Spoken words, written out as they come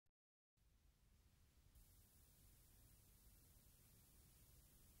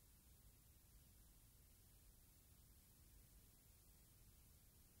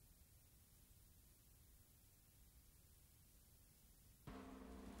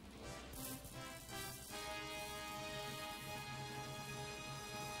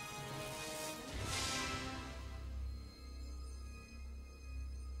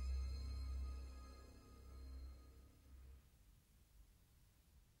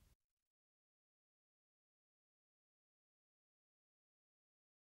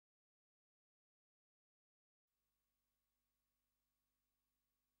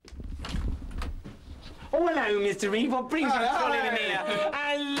Oh, hello, Mr. Reeve. What brings you calling in here?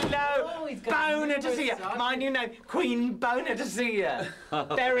 Hello. Boner to see you. My new name, Queen Boner to see you.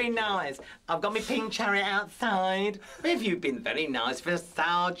 Very nice. I've got my pink chariot outside. If you've been very nice,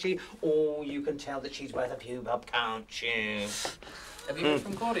 Versace, oh, you can tell that she's worth a few bob, can't you? Have you heard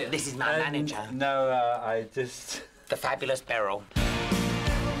from Claudia? This is my manager. No, I just... The fabulous Beryl.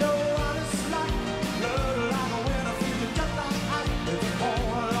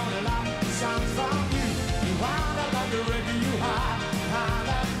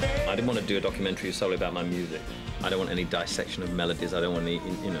 I didn't want to do a documentary solely about my music. I don't want any dissection of melodies. I don't want any,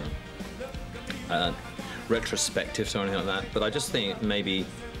 you know, retrospectives or anything like that. But I just think maybe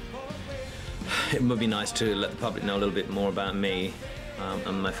it would be nice to let the public know a little bit more about me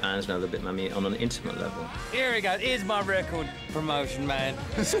and my fans know a little bit about me on an intimate level. Here we go. Here's my record promotion, man.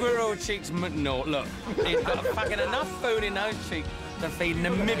 Squirrel Cheeks McNaught. Look, he's got fucking enough food in those cheeks to feed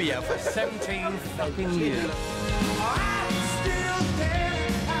Namibia for 17 fucking years.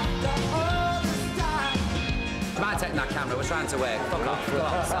 Man, taking that camera, we're trying to work. Fuck off, go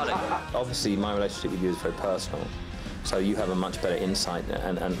on, solid. Obviously, my relationship with you is very personal, so you have a much better insight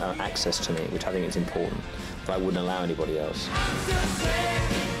and access to me, which I think is important, but I wouldn't allow anybody else.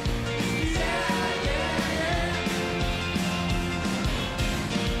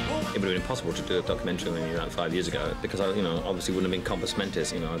 It would have been impossible to do a documentary on me around 5 years ago because I, you know, obviously wouldn't have been compos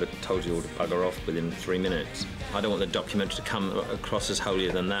mentis. You know, I'd have told you all to bugger off within 3 minutes. I don't want the documentary to come across as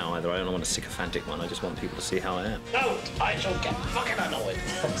holier than thou either. I don't want a sycophantic one. I just want people to see how I am. No, I shall get fucking annoyed.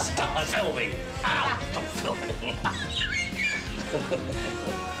 Stop filming. Ow, stop filming.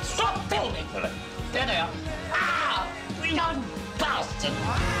 Stop filming. There they are. Ah, you young bastard.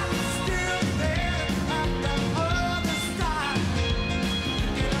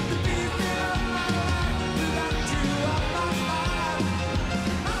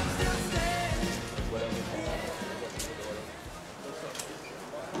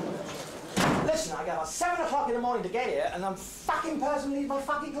 Listen, I got about 7 o'clock in the morning to get here, and I'm fucking person leaves my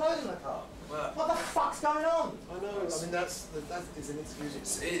fucking clothes in the car. Well, what the fuck's going on? I know. I mean, that is an excuse.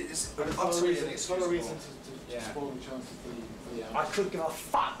 It's not a reason to spoil the chances for the I could give a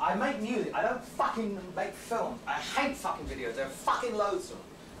fuck. I make music. I don't fucking make films. I hate fucking videos. They're fucking loathsome.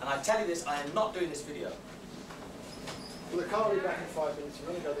 And I tell you this, I am not doing this video. Well, the car will be back in 5 minutes.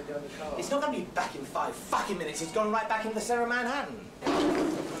 You're going to go in the car. It's not going to be back in 5 fucking minutes. It's going right back into the centre of Manhattan.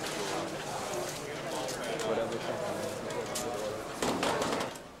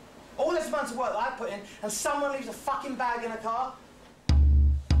 All this amount of work that I put in, and someone leaves a fucking bag in a car?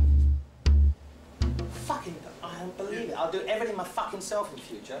 Fucking, I don't believe it. I'll do everything my self in the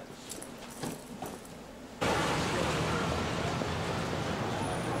future.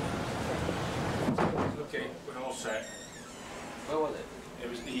 Okay, we're all set. Where was it?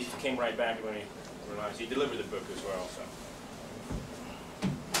 He came right back when he realized he delivered the book as well, so.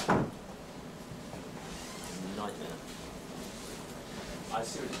 Nightmare. I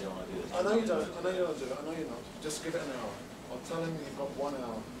seriously don't want to do this. I know you don't. I know you don't do it. I know you're not. Just give it an hour. I'll tell him you've got 1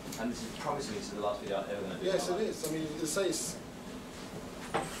 hour. And this is promising this is the last video I'm ever going to do. Yes, it is. I mean, you say it's...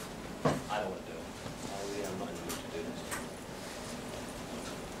 I don't want to do it. I really am not in the mood to do this.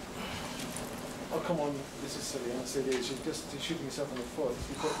 Oh, come on. This is silly. I say this. You're just shooting yourself in the foot.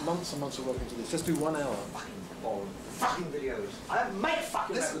 You've got months and months of work into this. Just do 1 hour. Fucking boring. Fucking videos. I don't make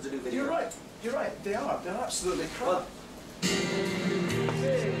fucking records to do videos. You're right. You're right. They are. They're absolutely crap. Well,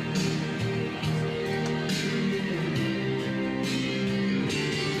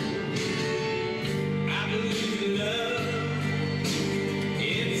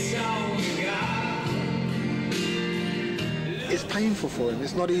 it's painful for him.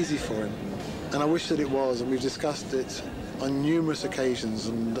 It's not easy for him. And I wish that it was, and we've discussed it on numerous occasions,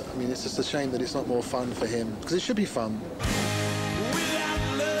 and I mean, it's just a shame that it's not more fun for him, because it should be fun.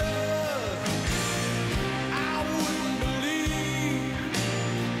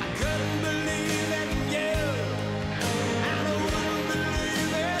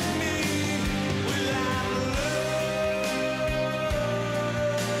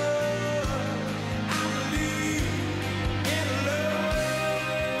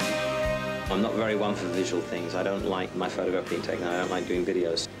 I'm not very one for visual things. I don't like my photograph being taken. I don't like doing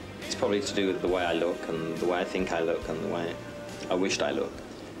videos. It's probably to do with the way I look and the way I think I look and the way I wished I looked.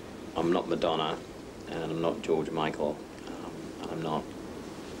 I'm not Madonna, and I'm not George Michael. I'm not,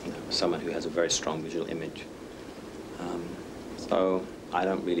 you know, someone who has a very strong visual image. So I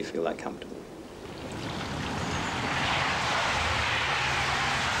don't really feel that comfortable.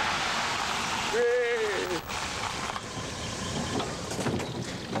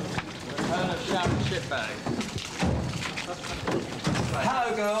 Shit bag.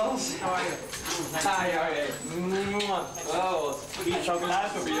 hello, girls. How are you? Oh, he's so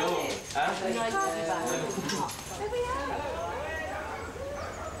glad to be home.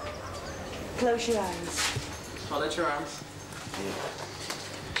 Close your eyes. Hold out your arms.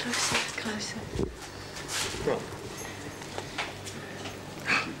 Closer, closer.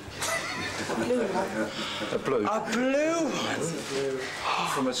 A blue. A blue one?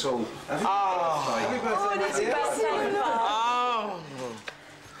 From us all. Oh.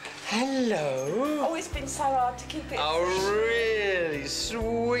 Hello. Oh, it's been so hard to keep it. Oh, really?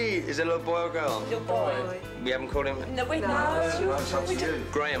 Sweet. Is it a little boy or girl? Little boy. We haven't called him No, we Graham.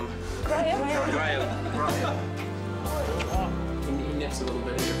 Graham. Graham. He nips a little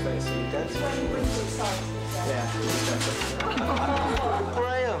bit in your face. He does.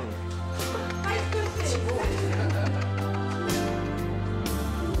 Graham.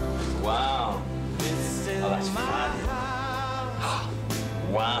 Wow. Oh, that's fun.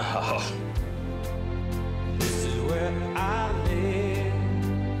 Wow. This is where I live.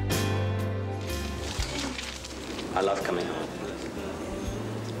 I love coming home.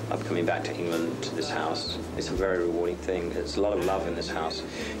 I love coming back to England, to this house. It's a very rewarding thing. There's a lot of love in this house.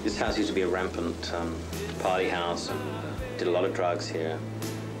 This house used to be a rampant party house, and did a lot of drugs here.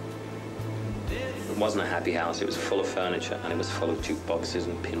 It wasn't a happy house. It was full of furniture, and it was full of jukeboxes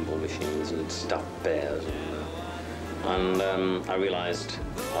and pinball machines and stuffed bears. And I realized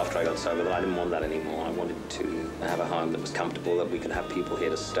after I got sober that I didn't want that anymore. I wanted to have a home that was comfortable, that we could have people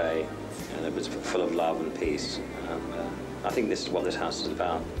here to stay, and that was full of love and peace. And I think this is what this house is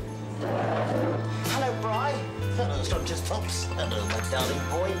about. Hello, Bri. It's not just Pops. Hello, my darling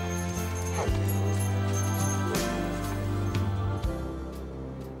boy.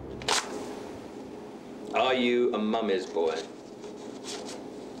 Are you a mummy's boy?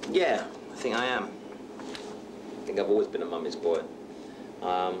 Yeah, I think I am. I think I've always been a mummy's boy.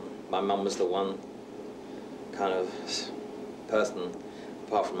 My mum was the one kind of person,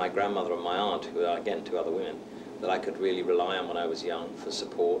 apart from my grandmother and my aunt, who are again two other women, that I could really rely on when I was young for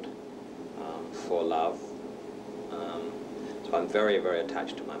support, for love. So I'm very, very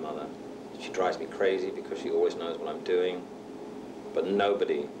attached to my mother. She drives me crazy because she always knows what I'm doing, but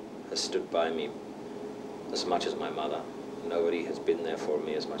nobody has stood by me as much as my mother. Nobody has been there for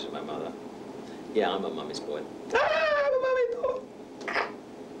me as much as my mother. Yeah, I'm a mummy's boy. I'm a mummy's boy.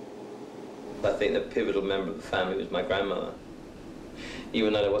 I think the pivotal member of the family was my grandmother.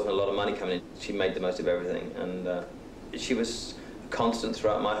 Even though there wasn't a lot of money coming in, she made the most of everything. And she was constant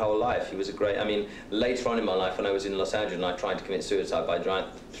throughout my whole life. She was a great, I mean, later on in my life when I was in Los Angeles and I tried to commit suicide by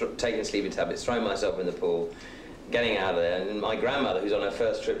taking sleeping tablets, throwing myself in the pool, getting out of there, and my grandmother, who's on her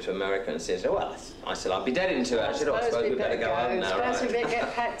first trip to America, and said, well, I said, I'll be dead in 2 hours. She said, oh, I suppose we better go home now, right? I suppose we better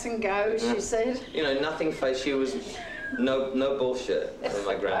get packed and go, she said. You know, nothing faced, she was no bullshit from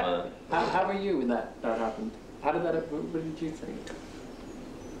my grandmother. How were you when that happened? How did that happen? What did you think?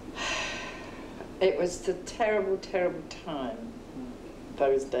 It was the terrible, terrible time,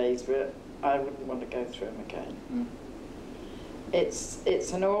 those days where I wouldn't want to go through them again.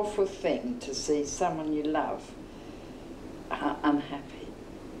 It's an awful thing to see someone you love unhappy,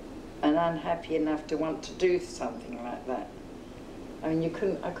 and unhappy enough to want to do something like that. I mean,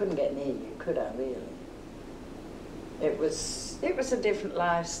 I couldn't get near you, could I, really? It was a different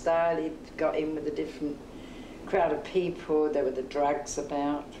lifestyle. He got in with a different crowd of people. There were the drugs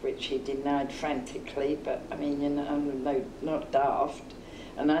about, which he denied frantically, but I mean, you know, no, not daft.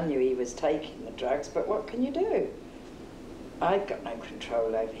 And I knew he was taking the drugs, but what can you do? I'd got no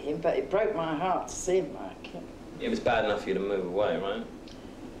control over him, but it broke my heart to see him like it. It was bad enough for you to move away, right?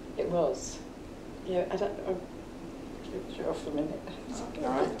 It was. Yeah, I don't know. Shut off a minute.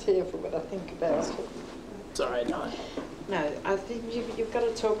 I'm a bit tearful when I think about it. Sorry, no. No, I think you've got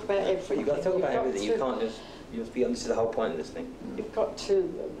to talk about everything. You've got to talk about everything. You can't just, you have to be honest. This is the whole point of this thing. You've got to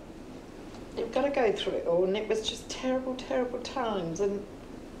go through it all, and it was just terrible, terrible times, and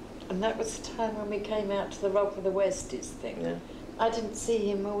that was the time when we came out to the Rock of the Westies thing. Yeah. I didn't see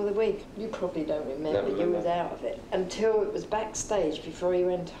him all the week. You probably don't remember. You was out of it until it was backstage before he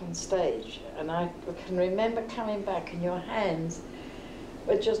went on stage, and I can remember coming back, and your hands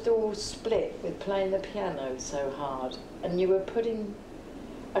were just all split with playing the piano so hard, and you were putting,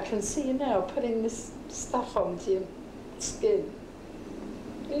 I can see you now, putting this stuff onto your skin.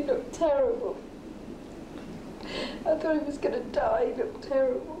 You looked terrible. I thought he was going to die. He looked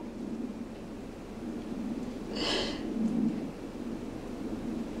terrible.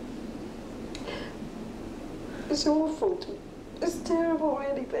 It's awful. It's terrible,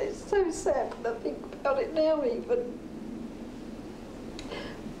 really, but it's so sad when I think about it now, even.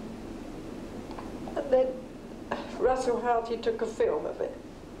 And then Russell Harty took a film of it.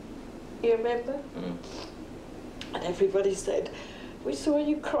 You remember? And everybody said, we saw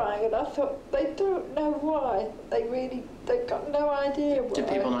you crying, and I thought, they don't know why. They've got no idea why. Did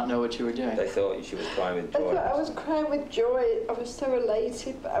people not know what you were doing? They thought she was crying with joy. I thought I was crying with joy. I was so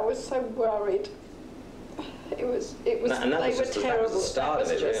elated, but I was so worried. It was, they were terrible. That was the start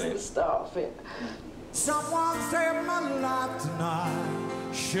of it, really. The start of it. Someone saved my life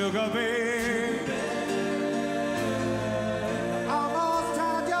tonight, sugar babe. Almost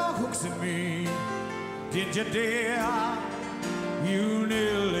had your hooks in me, did you, dear? You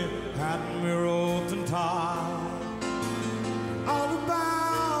nearly had me roped and tied. All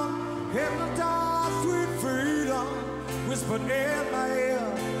about hypnotized, sweet freedom, whispered in my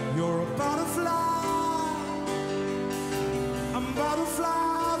ear, you're a butterfly. And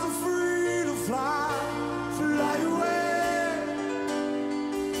butterflies are free to fly. Fly away,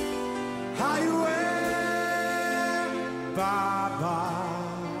 high away, bye-bye.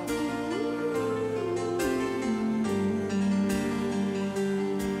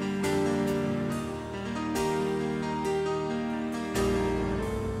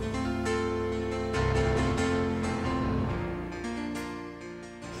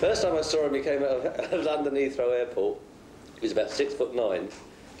 First time I saw him, he came out of London Heathrow Airport. He was about 6'9",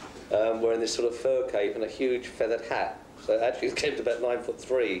 wearing this sort of fur cape and a huge feathered hat. So actually he came to about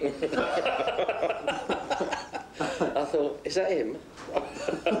 9'3". I thought, is that him?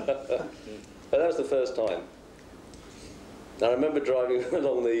 But that was the first time. And I remember driving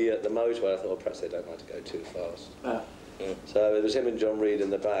along the motorway. I thought, well, perhaps they don't like to go too fast. So it was him and John Reed in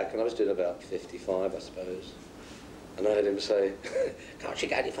the back, and I was doing about 55, I suppose. And I heard him say, can't you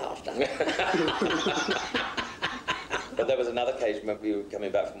go any faster? But there was another occasion when we were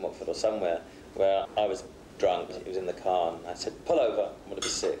coming back from Watford or somewhere where I was drunk, he was in the car, and I said, pull over, I'm going to be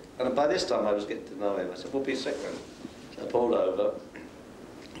sick. And by this time I was getting to know him. I said, we'll be sick then. So I pulled over,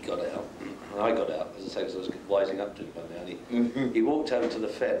 he got out, and I got out, as I say, because I was wising up to him by now. And he walked over to the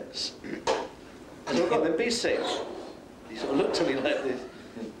fence. I said, well, then be sick. He sort of looked at me like this,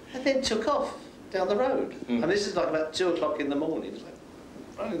 and then took off down the road. And this is like about 2 o'clock in the morning. It was like,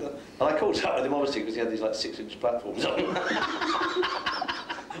 and I caught up with him obviously because he had these like 6-inch platforms on. It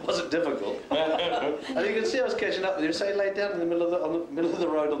wasn't difficult. And you can see I was catching up with him, so he laid down in the middle of the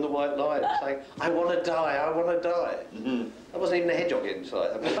road on the white line, saying, I want to die, I want to die. There wasn't even a hedgehog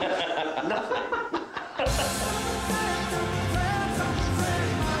inside. Nothing.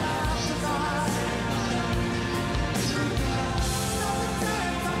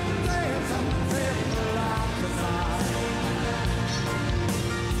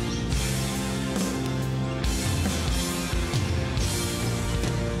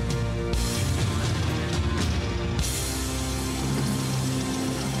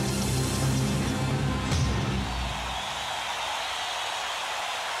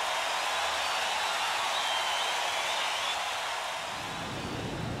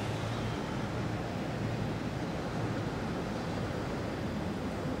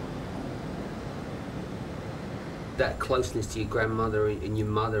 That closeness to your grandmother and your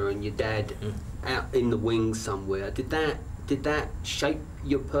mother and your dad out in the wings somewhere, did that shape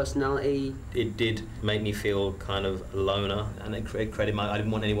your personality? It did make me feel kind of a loner, and it created I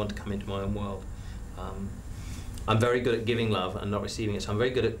didn't want anyone to come into my own world. I'm very good at giving love and not receiving it, so I'm very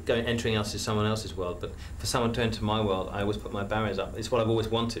good at entering someone else's world, but for someone to enter my world, I always put my barriers up. It's what I've always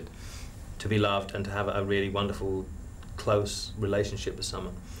wanted, to be loved and to have a really wonderful, close relationship with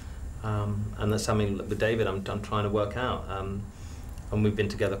someone. And that's something with David I'm trying to work out. And we've been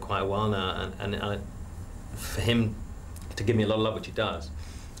together quite a while now, and for him to give me a lot of love, which he does,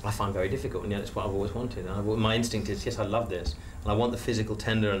 I find very difficult, and yet it's what I've always wanted. And my instinct is, yes, I love this, and I want the physical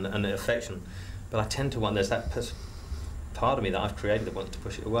tender and the affection, but I tend to want, there's that part of me that I've created that wants to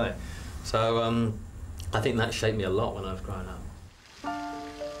push it away. So I think that shaped me a lot when I was growing up.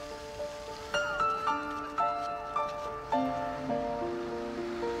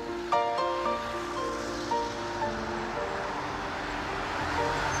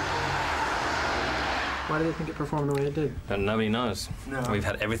 Why do they think it performed the way it did? And nobody knows. No. We've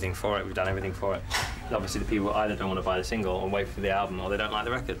had everything for it, we've done everything for it. Obviously the people either don't want to buy the single and wait for the album, or they don't like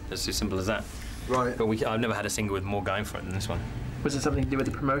the record. It's as simple as that. Right. But I've never had a single with more going for it than this one. Was it something to do with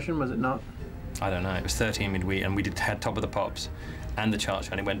the promotion, was it not? I don't know, it was 13 midweek, and we had Top of the Pops and the chart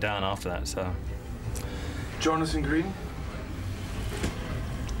show, and it went down after that, so. Jonathan Green?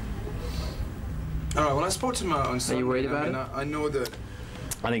 All right, well, I spoke to him on Sunday. Are you worried about it? I know that...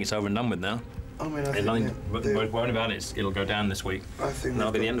 I think it's over and done with now. I mean, I think we're worried about it. It'll go down this week. I think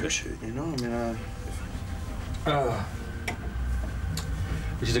that'll be the end of it. You know, I mean,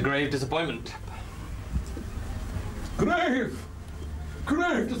 which is a grave disappointment. Grave!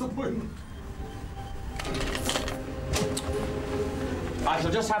 Grave disappointment. I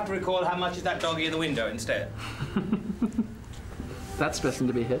shall just have to recall how much is that doggy in the window instead. That's destined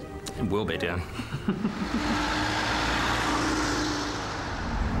to be hit. It will be, dear.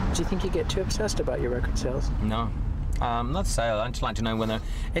 Do you think you get too obsessed about your record sales? No. Not sale. I just like to know when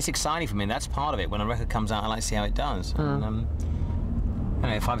it's exciting for me. That's part of it. When a record comes out, I like to see how it does. And, you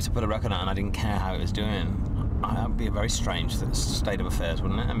know, if I was to put a record out and I didn't care how it was doing, that would be a very strange state of affairs,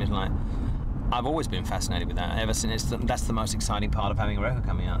 wouldn't it? I mean, like, I've always been fascinated with that. Ever since that's the most exciting part of having a record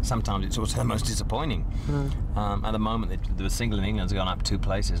coming out. Sometimes it's also the most disappointing. At the moment, the single in England's gone up 2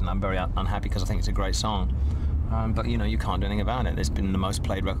 places, and I'm very unhappy because I think it's a great song. But you know, you can't do anything about it. It's been the most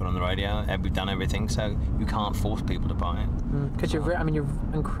played record on the radio. We've done everything, so you can't force people to buy it. Because you're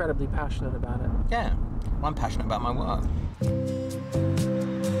incredibly passionate about it. Yeah, well, I'm passionate about my work.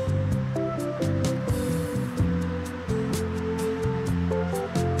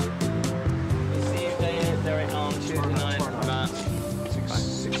 They're on Tuesday night about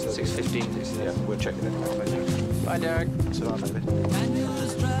 6:15. Yeah, we're checking it out later. Bye, Derek. So long, baby. Bye,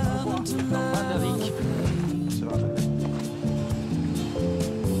 David.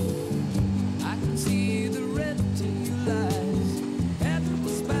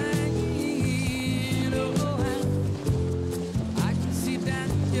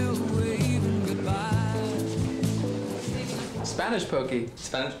 Spanish pokey.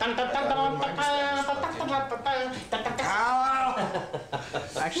 Spanish.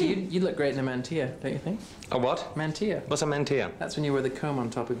 Actually, you look great in a mantilla, don't you think? A what? Mantilla. What's a mantilla? That's when you wear the comb on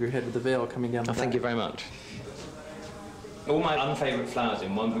top of your head with the veil coming down the back. Thank you very much. All my unfavourite flowers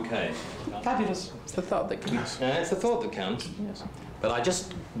in one bouquet. Fabulous. It's the thought that counts. Yeah, it's the thought that counts. Yes. But I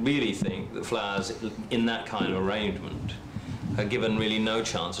just really think that flowers in that kind of arrangement are given really no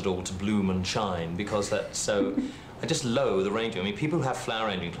chance at all to bloom and shine, because that's so... I just loathe the arranging. I mean, people who have flower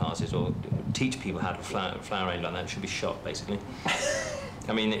arranging classes or teach people how to flower arrange like that should be shot, basically.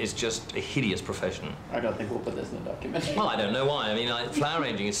 I mean, it's just a hideous profession. I don't think we'll put this in the documentary. Well, I don't know why. I mean, like, flower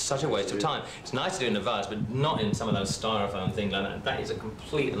arranging is such a waste of time. It's nice to do in a vase, but not in some of those styrofoam things like that. That is a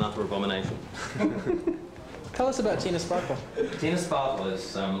complete and utter abomination. Tell us about Tina Sparkle. Tina Sparkle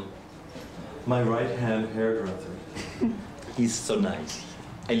is my right-hand hairdresser. He's so nice.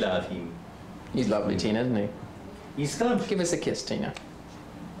 I love him. He's lovely, Tina, isn't he? He's good. Give us a kiss, Tina.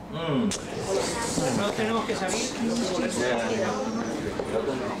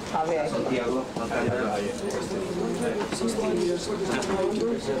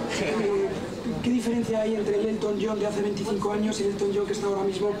 ¿Qué diferencia hay entre el Elton John de hace 25 años y el Elton John que está ahora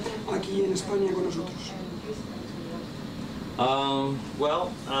mismo aquí en España con nosotros?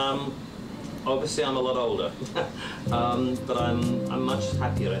 Obviously I'm a lot older, but I'm much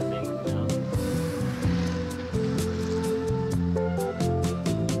happier, I think, now.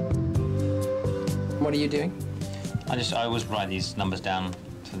 What are you doing? I always write these numbers down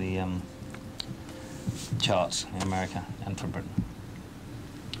for the charts in America and for Britain.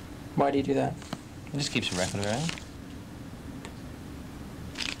 Why do you do that? It just keeps a record of everything.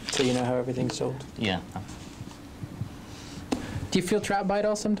 So you know how everything's sold? Yeah. Do you feel trapped by it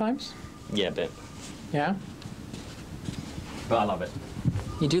all sometimes? Yeah, a bit. Yeah? But I love it.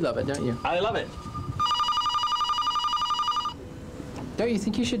 You do love it, don't you? I love it. Don't you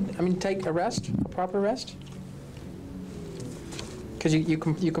think you should, take a rest, a proper rest? Because you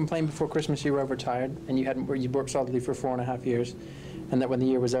complained before Christmas you were overtired, and you worked solidly for 4.5 years, and that when the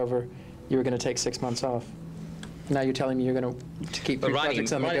year was over, you were going to take 6 months off. Now you're telling me you're going to keep 3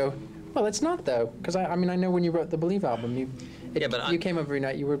 projects on the go. Well, it's not though, because I know when you wrote the Believe album, you came every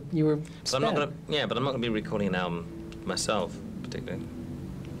night. You were. But I'm not gonna. Yeah, but I'm not gonna be recording an album myself, particularly.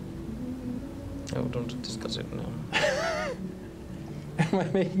 I don't discuss it now. Am I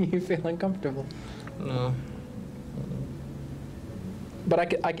making you feel uncomfortable? No.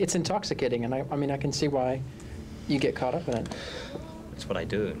 But it's intoxicating, and I can see why you get caught up in it. It's what I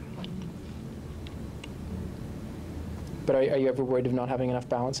do. But are you ever worried of not having enough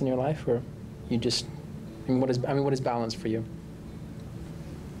balance in your life, or you just? What is balance for you?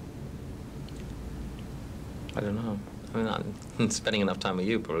 I don't know. I'm spending enough time with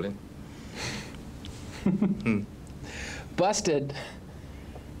you, probably. Busted.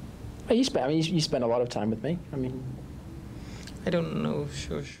 Well, you spend a lot of time with me. I don't know.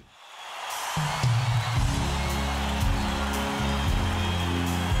 Sure.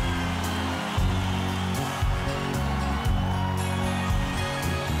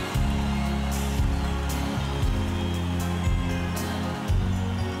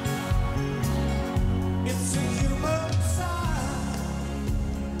 It's a human sign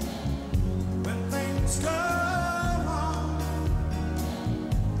when things go wrong.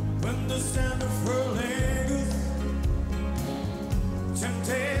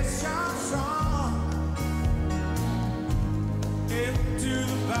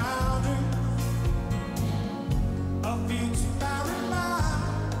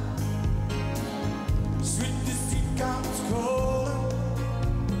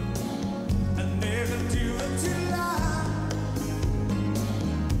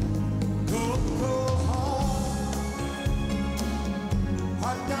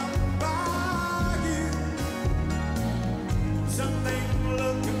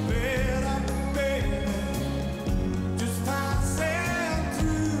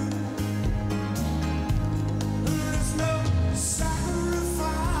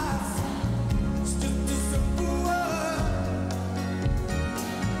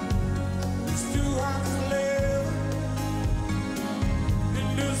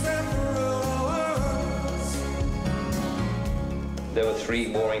 three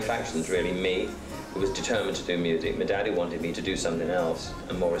warring factions, really. Me, who was determined to do music. My daddy wanted me to do something else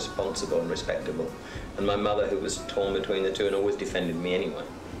and more responsible and respectable. And my mother, who was torn between the two and always defended me anyway.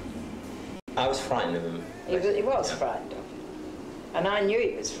 I was frightened of him. He was frightened of him. And I knew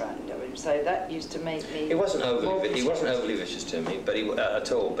he was frightened of him, so that used to make me... He wasn't overly vicious to me, but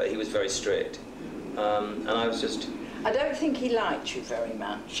at all, but he was very strict. And I was just... I don't think he liked you very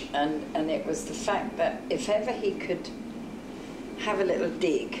much, and it was the fact that if ever he could have a little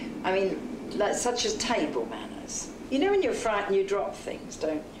dig, I mean, like such as table manners. You know when you're frightened you drop things,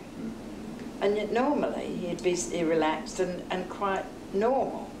 don't you? And yet normally he'd be relaxed and quite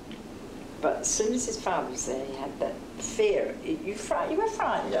normal. But as soon as his father was there, he had that fear. You were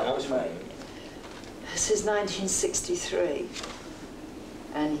frightened Yeah, I of was him. frightened. This is 1963.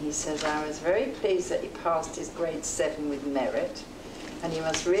 And he says, I was very pleased that he passed his grade 7 with merit, and he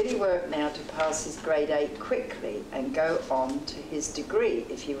must really work now to pass his grade 8 quickly and go on to his degree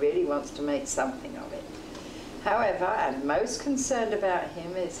if he really wants to make something of it. However, I'm most concerned about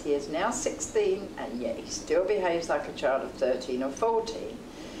him is he is now 16 and yet he still behaves like a child of 13 or 14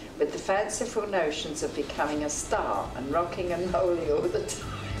 with the fanciful notions of becoming a star and rocking and rolling all the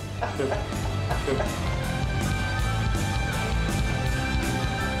time.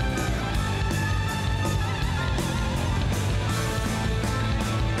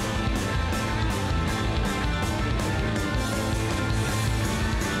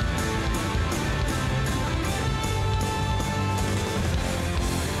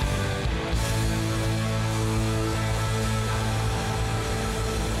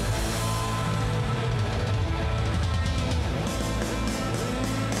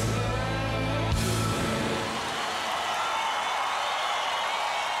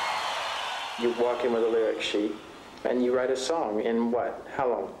 You walk in with a lyric sheet, and you write a song in what? How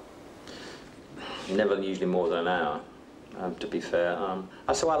long? Never usually more than an hour, to be fair.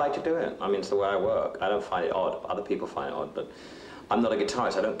 That's the way I like to do it. I mean, it's the way I work. I don't find it odd. Other people find it odd, but I'm not a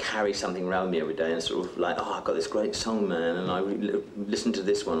guitarist. I don't carry something around me every day and sort of like, oh, I've got this great song, man, and I listen to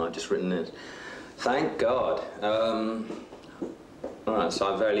this one. I've just written this. Thank God. All right, so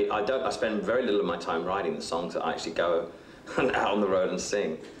I spend very little of my time writing the songs that I actually go out on the road and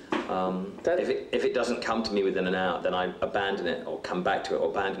sing. If it doesn't come to me within an hour, then I abandon it or come back to it or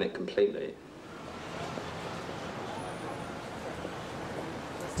abandon it completely.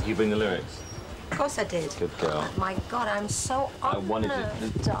 Did you bring the lyrics? Of course I did. Good girl. Oh, my God, I'm so honored. I wanted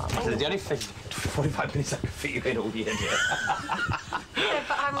it. Darling. The only 45 minutes I could fit you in all year. Yeah,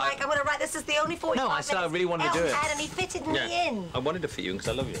 but I'm like, I'm going to write this is the only 45 No, I said I really wanted to do Elton it. had, and he fitted me in. I wanted to fit you in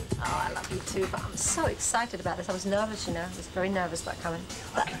because I love you. Oh, I love you too, but I'm so excited about this. I was nervous, you know. I was very nervous about coming.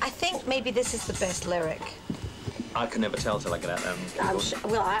 But I think maybe this is the best lyric. I can never tell till I get out there. I'm sure,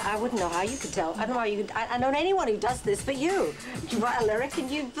 well, I wouldn't know how you could tell. I don't know how you could. I know anyone who does this but you. You write a lyric and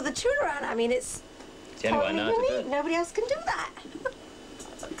you put the tune around. I mean, it's totally unique. Nobody else can do that.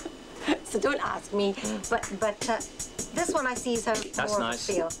 So don't ask me. But this one I see is a That's more nice.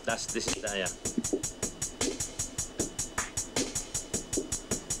 feel. This is yeah.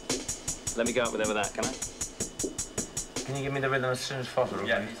 Let me go up with that, can I? Can you give me the rhythm as soon as possible?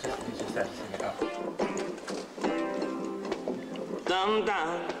 Yeah, he's just there to sing it up. Down,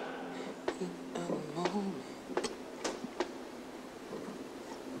 down.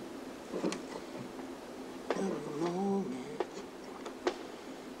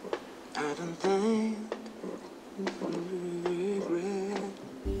 I don't think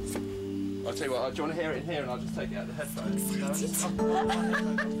I'll tell you what, do you want to hear it in here and I'll just take it out of the headphones?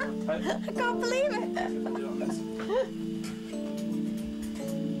 I can't believe it.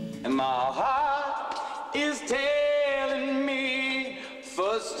 And my heart is telling me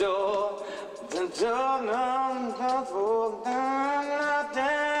for sure that down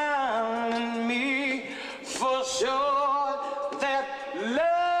in me for sure that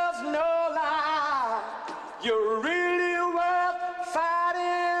love's no lie. You're really worth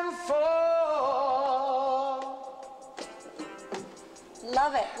fighting for.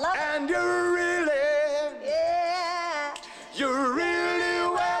 Love it, love it. And you're really, yeah, you're really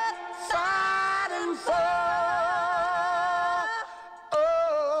worth fighting for.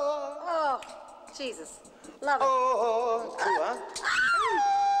 Oh, Jesus. Love it. Oh,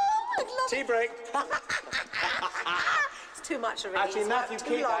 tea break. It's too much already. Actually, Matthew, too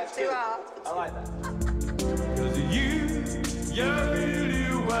keep long, that. too hard. I like that. 'Cause you're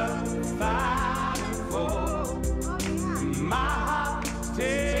really worth fighting for. My heart's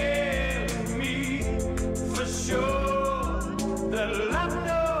telling me for sure that love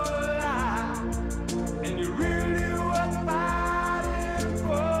no lie, and you're really worth fighting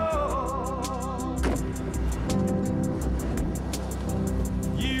for.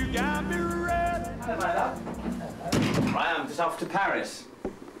 off to Paris.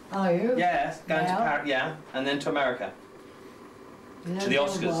 Are you? Yes, going to Paris, yeah, and then to America. To the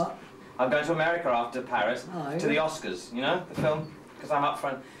Oscars. What? I'm going to America after Paris, Are to you? the Oscars, you know, the film, because I'm up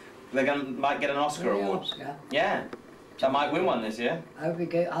front. Might get an Oscar award. Oscar? Yeah. So I might win one this year. I hope you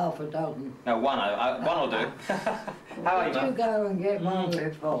get half a dozen. No, one. One will do. How are you, Did you Mum? go and get one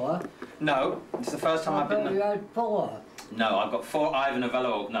before? No, it's the first time I I've been. thought you had 4. No, I've got 7 Ivan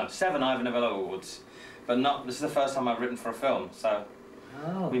Novello awards, but not. This is the first time I've written for a film, so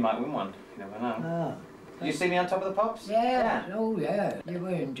we might win one. You never know. Did you see me on Top of the Pops? Yeah. Oh, yeah. You were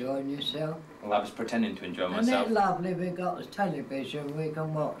enjoying yourself. Well, I was pretending to enjoy Isn't myself. it lovely we got the television we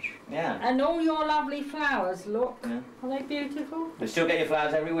can watch? Yeah. And all your lovely flowers, look. Yeah. Are they beautiful? You still get your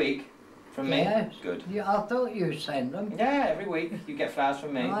flowers every week from me? Yes. Good. I thought you sent them. Yeah, every week you get flowers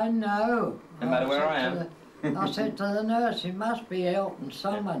from me. I know. No matter where I am. I said to the nurse, it must be Elton,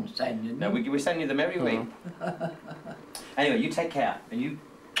 someone's sending No, them. we send you them every week. Anyway, you take care and you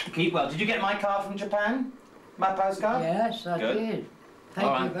keep well. Did you get my card from Japan? My postcard? Yes, I Good. did. Thank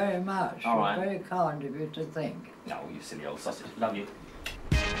All you right. very much. All It's right. very kind of you to think. No, you silly old sausage. Love you.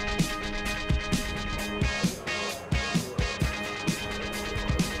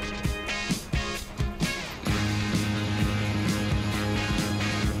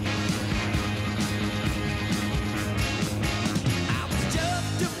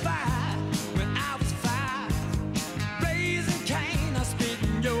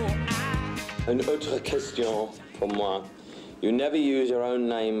 Une autre question pour moi. You never use your own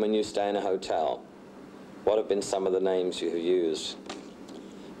name when you stay in a hotel. What have been some of the names you have used?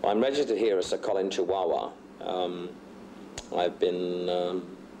 Well, I'm registered here as Sir Colin Chihuahua. I've been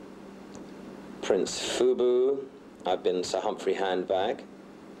Prince Fubu. I've been Sir Humphrey Handbag.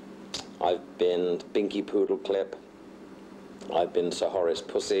 I've been Binky Poodle Clip. I've been Sir Horace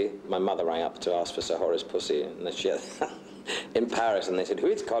Pussy. My mother rang up to ask for Sir Horace Pussy, and she had in Paris, and they said, "Who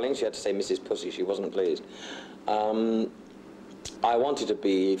is Colin?" She had to say Mrs. Pussy. She wasn't pleased. I wanted to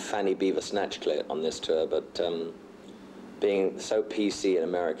be Fanny Beaver Snatchclit on this tour, but being so PC in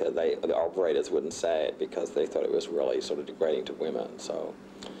America, the operators wouldn't say it because they thought it was really sort of degrading to women. So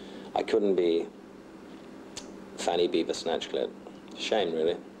I couldn't be Fanny Beaver Snatchclit. Shame,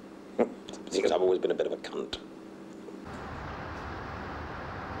 really, because I've always been a bit of a cunt.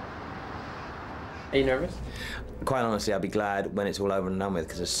 Are you nervous? Quite honestly, I'll be glad when it's all over and done with,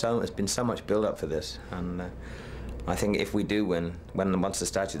 because there's been so much build-up for this, and I think if we do win, once the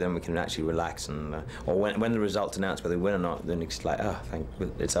statue, then we can actually relax, and or when the results announce whether we win or not, then it's like, oh,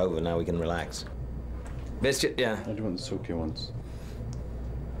 it's over now, we can relax. But it's just, yeah. I do want the silky ones.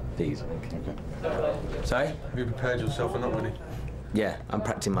 These. Okay. Sorry? Have you prepared yourself or not really? Yeah, I'm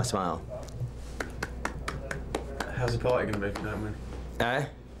practicing my smile. How's the party going to be if you don't win?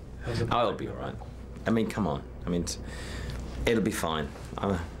 Oh, it'll be all right. I mean, come on. I mean, it'll be fine.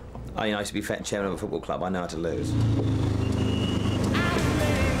 I used to be chairman of a football club. I know how to lose.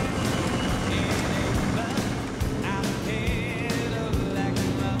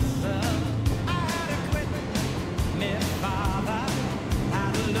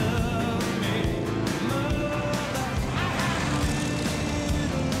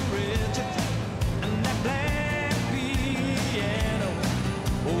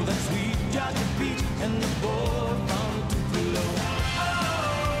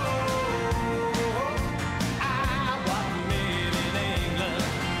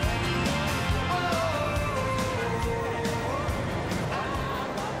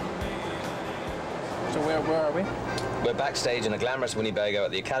 Where are we? We're backstage in a glamorous Winnebago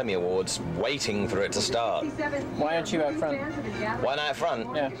at the Academy Awards, waiting for it to start. Why aren't you out front? Why not out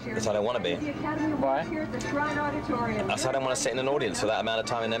front? Yeah. Because I don't want to be. Why? I don't want to sit in an audience for that amount of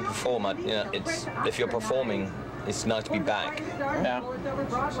time and then perform. If you're performing, it's nice to be back. Yeah.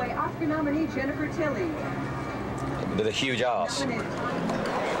 Oscar nominee Jennifer Tilly. With a huge ass.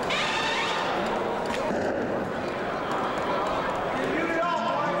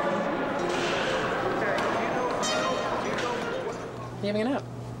 You having a nap?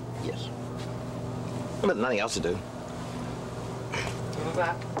 Yes. But nothing else to do. What's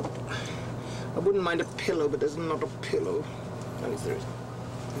that? I wouldn't mind a pillow, but there's not a pillow. No, is there?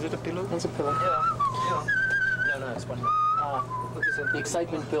 Is it a pillow? That's a pillow. Yeah. No, it's one. The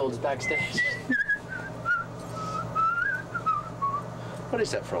excitement builds backstage. What is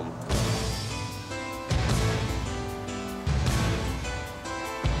that from?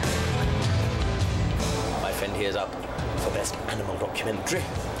 My friend here is up for Best Animal Documentary.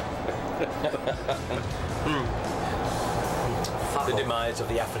 The demise of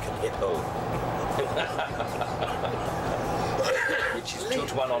the African hippo. Which is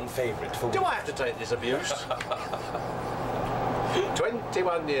 2-1 on favourite for... Do I have to take this abuse?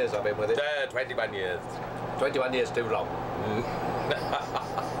 21 years I've been with it. 21 years. 21 years too long.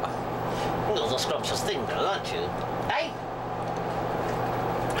 Not a scrumptious thing, though, aren't you? Hey?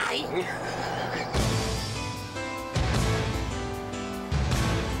 Hey?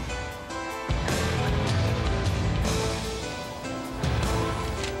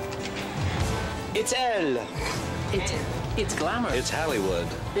 It's Elle. It's glamour. It's Hollywood.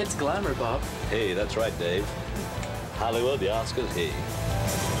 It's glamour, Bob. Hey, that's right, Dave. Hollywood, the Oscars, hey.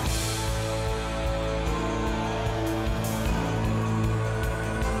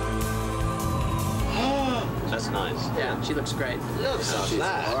 That's nice. Yeah, she looks great. Look at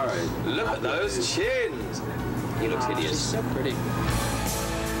that. Look at those chins. He looks hideous. She's so pretty.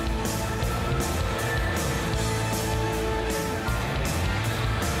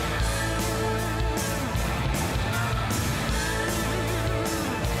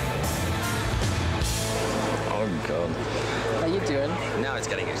 Oh, God. How you doing? Now it's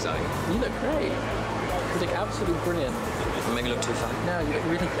getting exciting. You look great. You look absolutely brilliant. Make me look too fat? No, you look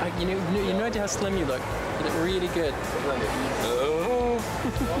really... You know how slim you look. You look really good. Oh.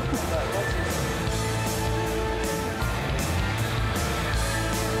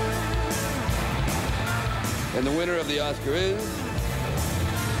 And the winner of the Oscar is...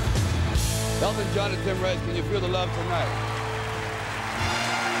 Elton John and Tim Rice, Can You Feel the Love Tonight?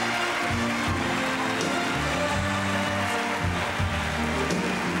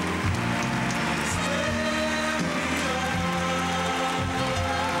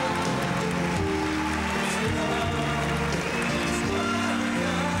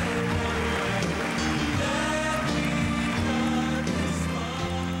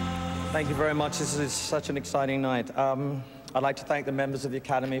 Thank you very much. This is such an exciting night. I'd like to thank the members of the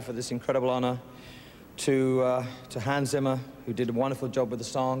Academy for this incredible honor, to Hans Zimmer, who did a wonderful job with the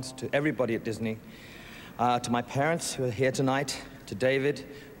songs, to everybody at Disney, to my parents who are here tonight, to David,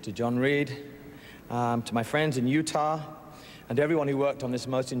 to John Reed, to my friends in Utah, and everyone who worked on this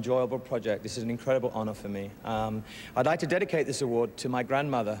most enjoyable project. This is an incredible honor for me. I'd like to dedicate this award to my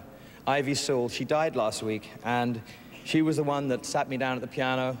grandmother, Ivy Sewell. She died last week, and she was the one that sat me down at the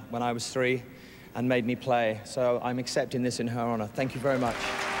piano when I was 3 and made me play. So I'm accepting this in her honor. Thank you very much.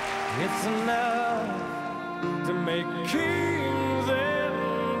 It's enough to make kings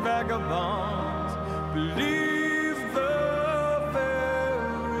and vagabonds believe the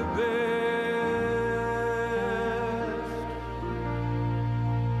very best.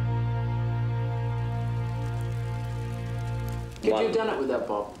 Could you have done it with that,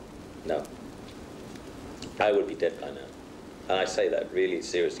 Bob? No. I would be dead by now. And I say that really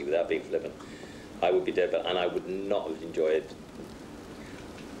seriously without being flippant. I would be dead, and I would not have enjoyed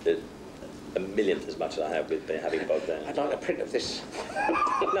it a millionth as much as I have with having Bob there. I'd like a print of this.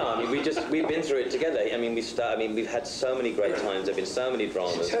 No, I mean, we've been through it together. I mean, we've had so many great times. There've been so many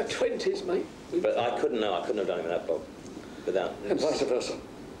dramas. It's her 20s, mate. But I couldn't have done it without Bob. Without. And vice versa.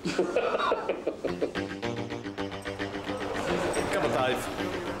 Come on, Dave.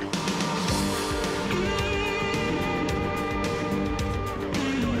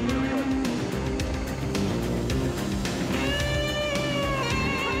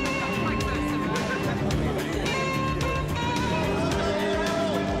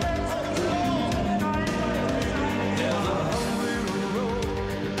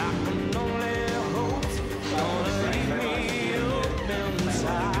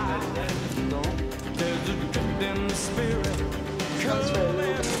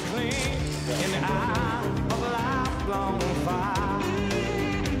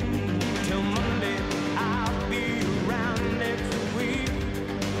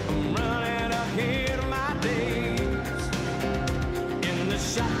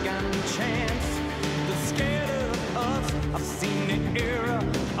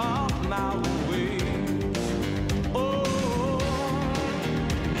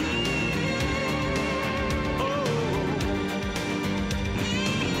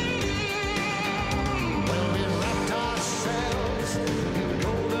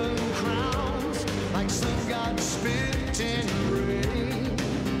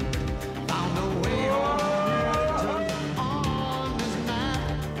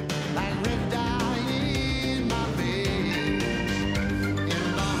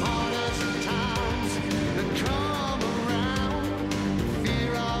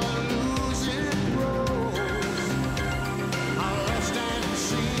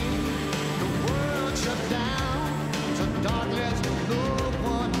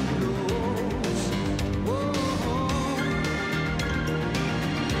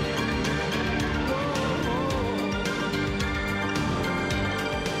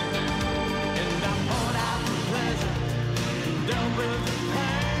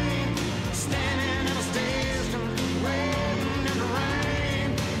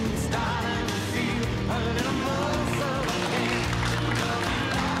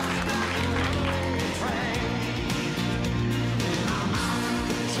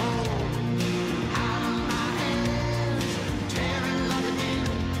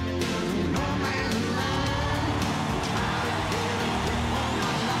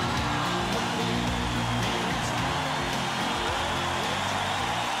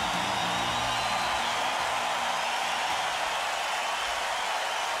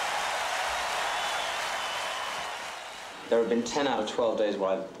 There have been 10 out of 12 days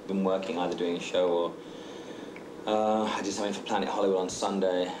where I've been working, either doing a show or I did something for Planet Hollywood on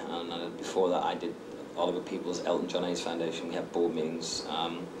Sunday, and before that I did Oliver Peoples' Elton John AIDS Foundation. We had board meetings.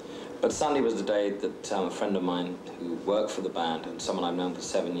 But Sunday was the day that a friend of mine who worked for the band, and someone I've known for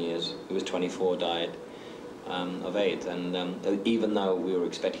 7 years, who was 24, died of AIDS. And even though we were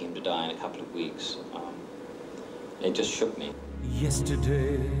expecting him to die in a couple of weeks, it just shook me.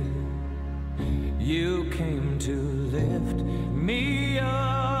 Yesterday, you came to lift me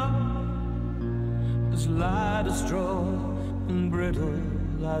up, as light as straw and brittle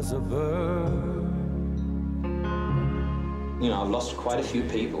as a bird. You know, I've lost quite a few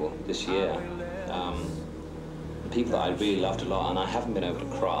people this year, people that I really loved a lot, and I haven't been able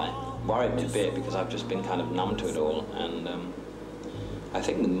to cry. Worried a bit because I've just been kind of numb to it all, and I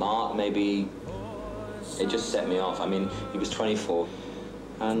think Mark, maybe, it just set me off. I mean, he was 24,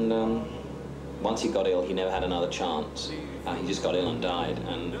 and once he got ill, he never had another chance. He just got ill and died,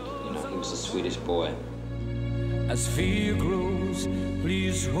 and, you know, he was the sweetest boy. As fear grows,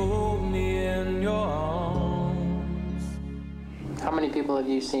 please hold me in your arms. How many people have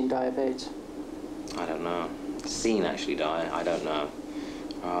you seen die of AIDS? I don't know. Seen actually die, I don't know.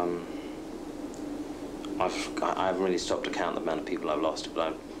 I haven't really stopped to count the amount of people I've lost,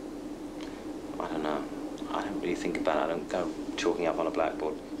 but I don't know. I don't really think about it. I don't go chalking up on a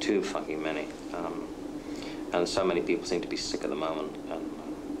blackboard. Too fucking many. And so many people seem to be sick at the moment. And,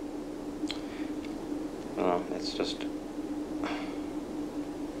 you know, it's just...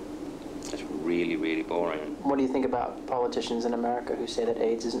 It's really, really boring. What do you think about politicians in America who say that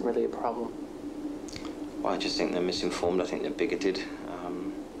AIDS isn't really a problem? Well, I just think they're misinformed. I think they're bigoted.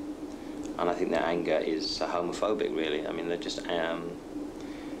 And I think their anger is homophobic, really. I mean, they're just... their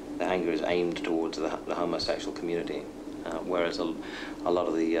anger is aimed towards the homosexual community, whereas a lot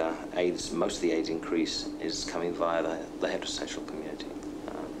of the AIDS, most of the AIDS increase is coming via the heterosexual community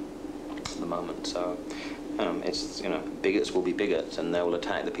at the moment. So it's, you know, bigots will be bigots, and they will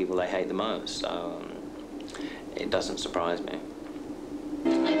attack the people they hate the most. So it doesn't surprise me.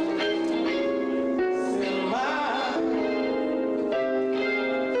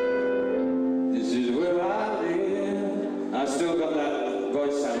 This is where I live. I still got that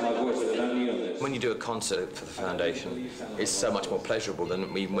voice sound, my voice, but I don't need on this. When you do a concert for the foundation, it's so much more pleasurable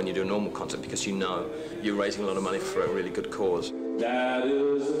than when you do a normal concert, because you know you're raising a lot of money for a really good cause. That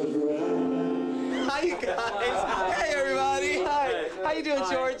is Hi, you guys. Hey, everybody. Hi. How you doing,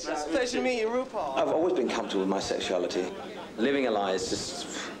 George? It's a pleasure to meet you, RuPaul. I've always been comfortable with my sexuality. Living a lie is just,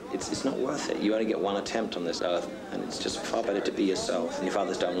 it's not worth it. You only get one attempt on this earth, and it's just far better to be yourself. And if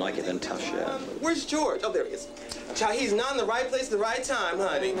others don't like it, then tough shit. Where's George? Oh, there he is. Child, he's not in the right place at the right time,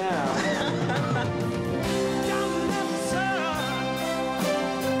 honey.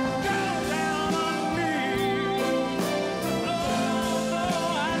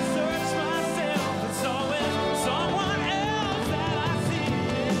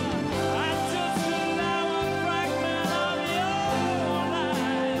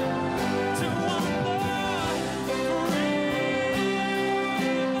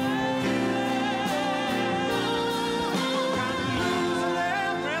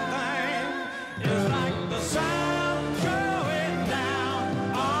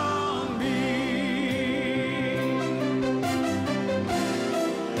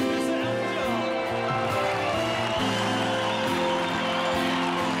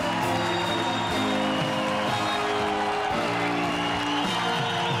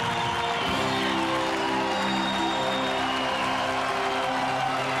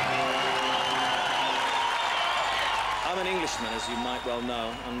 As you might well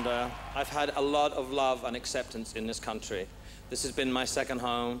know, and I've had a lot of love and acceptance in this country. This has been my second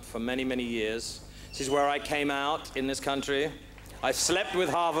home for many, many years. This is where I came out in this country. I've slept with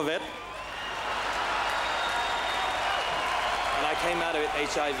half of it. And I came out of it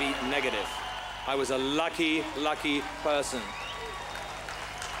HIV negative. I was a lucky, lucky person.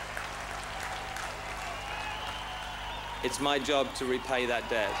 It's my job to repay that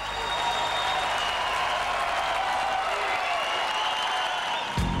debt.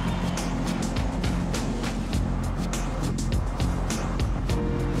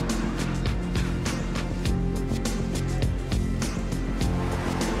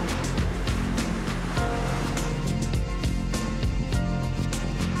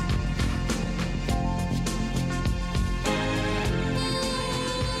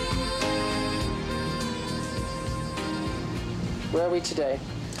 Where are we today?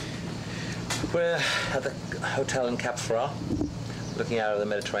 We're at the hotel in Cap Ferrat, looking out of the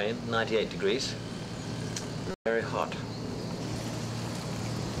Mediterranean, 98 degrees. Very hot.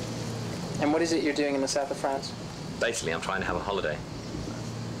 And what is it you're doing in the south of France? Basically, I'm trying to have a holiday.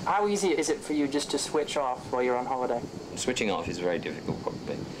 How easy is it for you just to switch off while you're on holiday? Switching off is very difficult,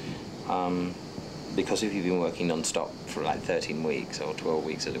 probably. Because if you've been working non-stop for like 13 weeks or 12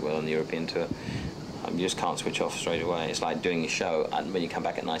 weeks, as it were, on the European tour, you just can't switch off straight away. It's like doing a show, and when you come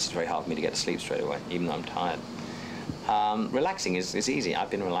back at night, it's very hard for me to get to sleep straight away, even though I'm tired. Relaxing is easy.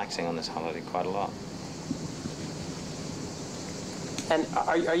 I've been relaxing on this holiday quite a lot. And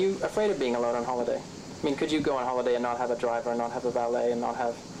are you afraid of being alone on holiday? I mean, could you go on holiday and not have a driver, and not have a valet, and not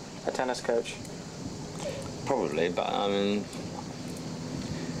have a tennis coach? Probably, but I mean...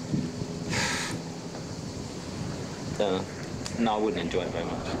 no, I wouldn't enjoy it very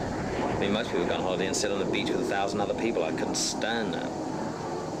much. I mean, most people go on holiday and sit on the beach with 1,000 other people. I couldn't stand that.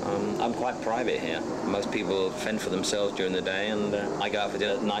 I'm quite private here. Most people fend for themselves during the day, and I go out for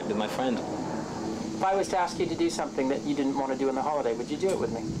dinner at night with my friend. If I was to ask you to do something that you didn't want to do on the holiday, would you do it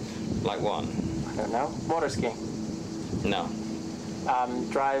with me? Like what? I don't know. Water skiing? No.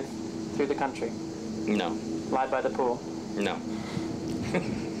 Drive through the country? No. Lie by the pool? No.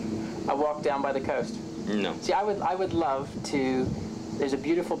 A walk down by the coast? No. See, I would love to... There's a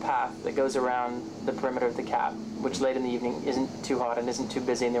beautiful path that goes around the perimeter of the Cap, which late in the evening isn't too hot and isn't too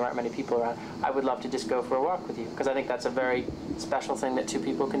busy and there aren't many people around. I would love to just go for a walk with you, because I think that's a very special thing that two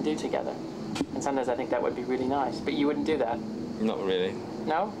people can do together. And sometimes I think that would be really nice. But you wouldn't do that? Not really.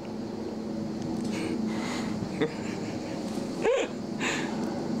 No?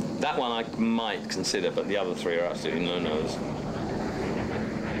 That one I might consider, but the other three are absolutely no-nos.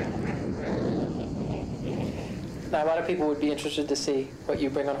 Now, a lot of people would be interested to see what you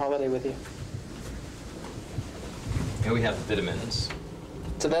bring on holiday with you. Here we have the vitamins.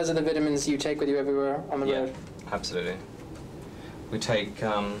 So those are the vitamins you take with you everywhere on the road? Absolutely. We take,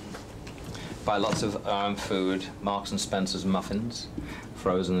 buy lots of our own food, Marks and Spencer's muffins,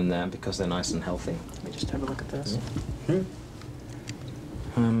 frozen in there because they're nice and healthy. Let me just have a look at this.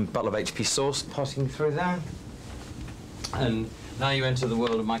 Bottle of HP sauce passing through there. And now you enter the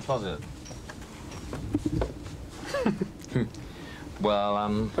world of my closet. Well,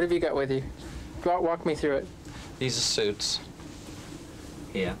 what have you got with you? Walk me through it. These are suits.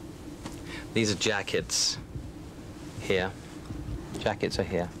 Here. These are jackets. Here. Jackets are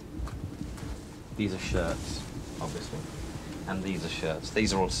here. These are shirts, obviously. And these are shirts.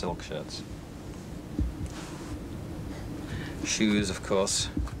 These are all silk shirts. Shoes, of course.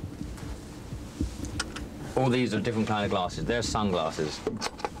 All these are different kind of glasses. They're sunglasses.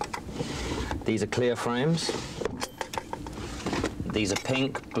 These are clear frames. These are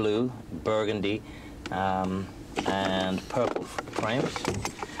pink, blue, burgundy, and purple frames.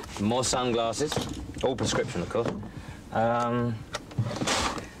 More sunglasses, all prescription, of course.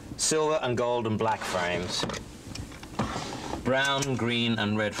 Silver and gold and black frames. Brown, green,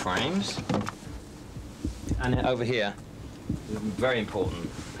 and red frames. And over here, very important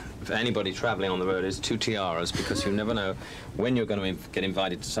for anybody traveling on the road, is 2 tiaras, because you never know when you're going to get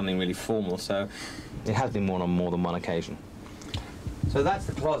invited to something really formal. So it has been worn on more than one occasion. So that's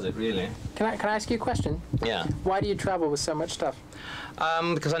the closet, really. Can I ask you a question? Yeah. Why do you travel with so much stuff?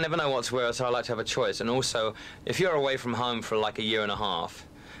 Because I never know what to wear, so I like to have a choice. And also, if you're away from home for like a year and a half,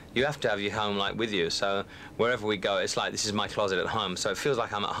 you have to have your home like with you. So wherever we go, it's like this is my closet at home. So it feels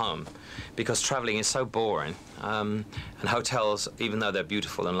like I'm at home, because traveling is so boring. And hotels, even though they're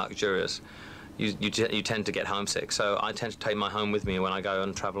beautiful and luxurious, you tend to get homesick. So I tend to take my home with me when I go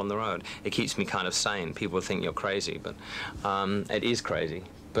and travel on the road. It keeps me kind of sane. People think you're crazy, but it is crazy.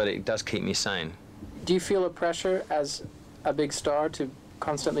 But it does keep me sane. Do you feel a pressure as a big star to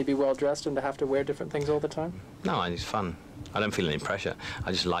constantly be well-dressed and to have to wear different things all the time? No, it's fun. I don't feel any pressure.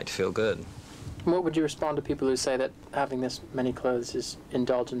 I just like to feel good. What would you respond to people who say that having this many clothes is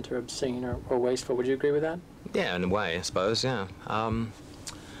indulgent or obscene or wasteful? Would you agree with that? Yeah, in a way, I suppose, yeah.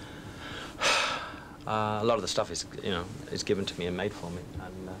 A lot of the stuff is, is given to me and made for me.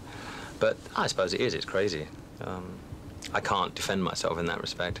 And, but I suppose it is. It's crazy. I can't defend myself in that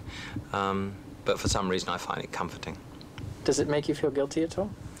respect. But for some reason, I find it comforting. Does it make you feel guilty at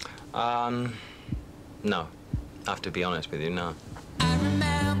all? No. I have to be honest with you, no. I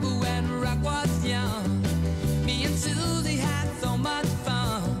remember when rock was young. Me and Susie had so much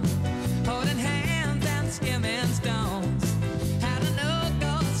fun, holding hands and skimming stones. Had an old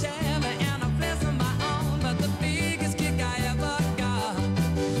gold Chevy and a place of my own, but the biggest kick I ever got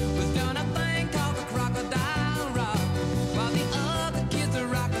was doing a thing called the Crocodile Rock, while the other kids were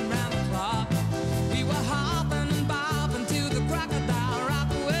rocking round the clock. We were hopping and bopping to the Crocodile Rock.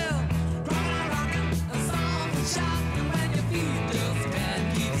 Well, crocodile rocking, a song for shocking when your feet just can't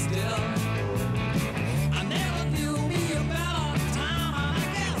keep still.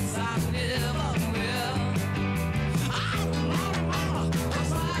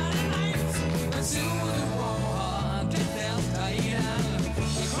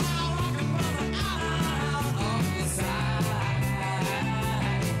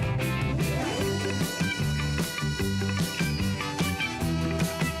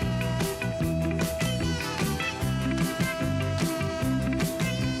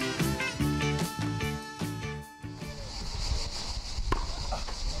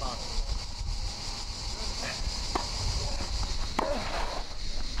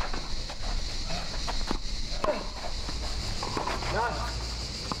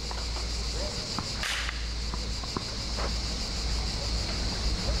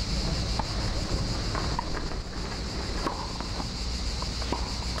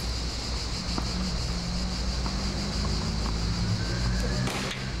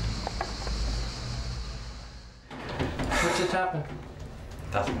 What just happened?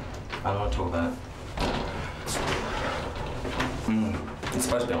 Nothing. I don't want to talk about it. It's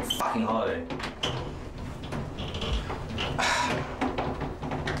supposed to be on fucking holiday.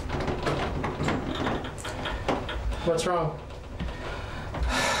 What's wrong?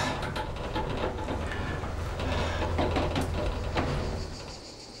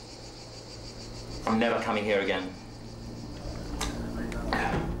 I'm never coming here again.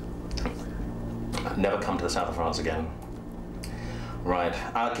 I'll never come to the south of France again. Right.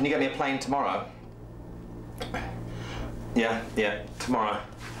 Can you get me a plane tomorrow? Yeah, tomorrow.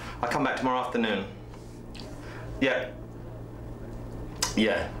 I'll come back tomorrow afternoon. Yeah.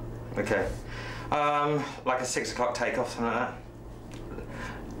 Yeah, okay. Like a 6 o'clock takeoff, something like that.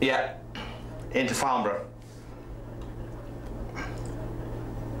 Yeah, into Farnborough.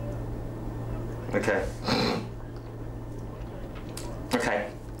 Okay. Okay.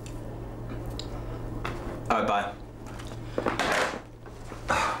 All right, bye.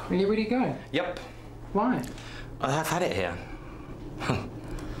 Are you really going? Yep. Why? I've had it here.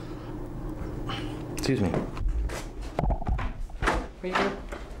 Excuse me. Peter?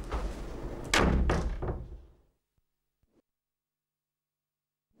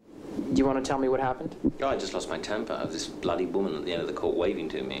 Do you want to tell me what happened? Oh, I just lost my temper. I was this bloody woman at the end of the court waving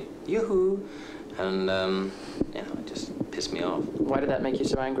to me. Yoo-hoo! And, yeah, it just pissed me off. Why did that make you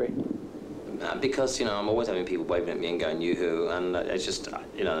so angry? Because, you know, I'm always having people waving at me and going, yoo-hoo, and it's just,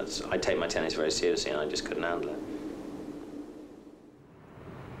 you know, I take my tennis very seriously and I just couldn't handle it.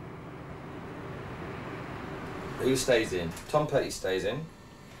 Who stays in? Tom Petty stays in.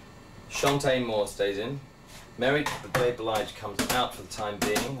 Shantae Moore stays in. Mary J. Blige comes out for the time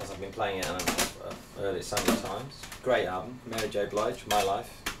being, as I've been playing it and I've heard it so many times. Great album, Mary J. Blige, My Life.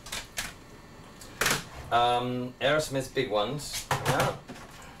 Aerosmith's Big Ones. Yeah.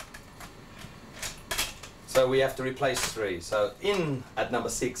 So we have to replace 3. So in at number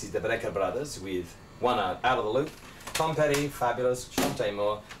 6 is the Brecker Brothers with 1 out of the loop. Tom Petty, fabulous. Shantae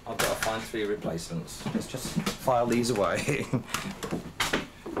Moore. I've got to find 3 replacements. Let's just file these away.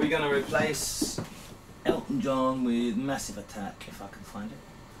 We're going to replace Elton John with Massive Attack, if I can find it.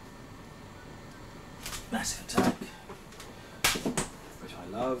 Massive Attack, which I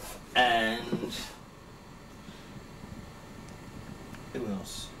love, and who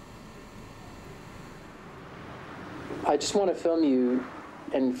else? I just want to film you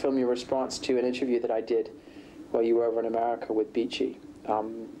and film your response to an interview that I did while you were over in America with Beachy,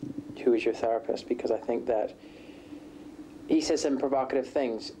 who is your therapist, because I think that he says some provocative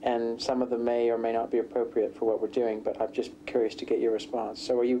things, and some of them may or may not be appropriate for what we're doing, but I'm just curious to get your response.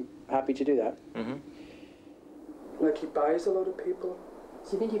 So are you happy to do that? Mm-hmm. Like he buys a lot of people.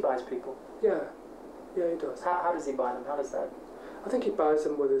 Do you think he buys people? Yeah. Yeah, he does. How does he buy them? How does that? I think he buys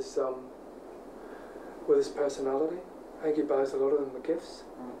them with his personality. I think he buys a lot of them with gifts.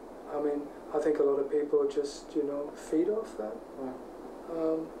 I mean, I think a lot of people just, you know, feed off that.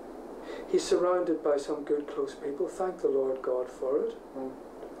 He's surrounded by some good, close people. Thank the Lord God for it.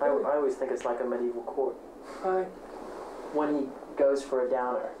 I always think it's like a medieval court. Aye. When he goes for a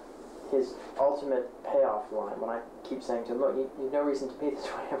downer, his ultimate payoff line, when I keep saying to him, look, you've no reason to be this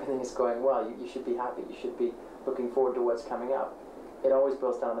way, everything is going well, you should be happy, you should be looking forward to what's coming up. It always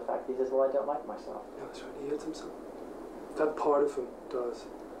boils down to the fact that he says, well, I don't like myself. Yeah, that's right, he hates himself. That part of him does.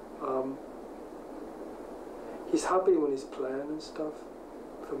 He's happy when he's playing and stuff,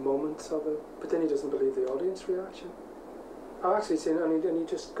 for moments of it, but then he doesn't believe the audience reaction. I've actually seen it, and he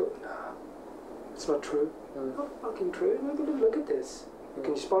just goes, nah, it's not true. Not fucking true. Look at this.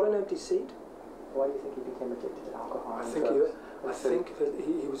 Can you spot an empty seat? Why do you think he became addicted to alcohol? I think that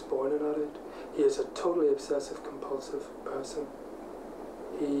he was born an addict. He is a totally obsessive compulsive person.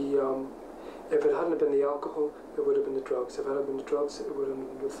 He, if it hadn't been the alcohol, it would have been the drugs. If it hadn't been the drugs, it would have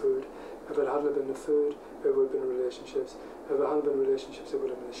been the food. If it hadn't been the food, it would have been relationships. If it hadn't been relationships, it would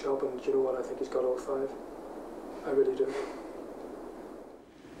have been the shop. And do you know what? I think he's got all 5. I really do.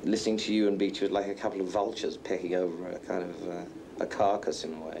 Listening to you and Beach was like a couple of vultures pecking over a kind of a carcass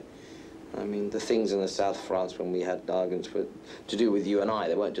in a way. I mean, the things in the South of France when we had arguments were to do with you and I.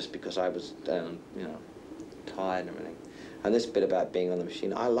 They weren't just because I was, you know, tired and everything. And this bit about being on the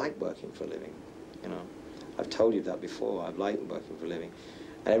machine, I like working for a living, you know. I've told you that before. I've liked working for a living.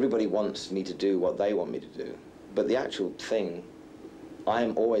 And everybody wants me to do what they want me to do. But the actual thing,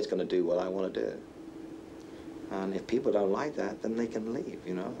 I'm always going to do what I want to do. And if people don't like that, then they can leave,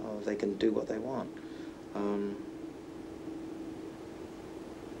 you know, or they can do what they want.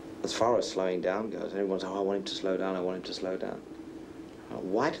 As far as slowing down goes, everyone's, oh, I want him to slow down, I want him to slow down.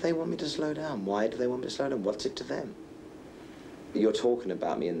 Why do they want me to slow down? Why do they want me to slow down? What's it to them? you're talking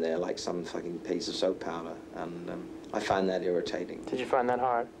about me in there like some fucking piece of soap powder, and I find that irritating. Did you find that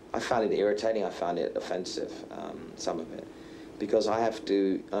hard? I found it irritating. I found it offensive, some of it, because I have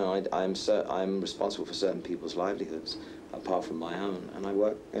to. I'm responsible for certain people's livelihoods, apart from my own, and I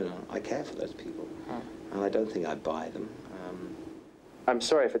work. I care for those people, and I don't think I buy them. I'm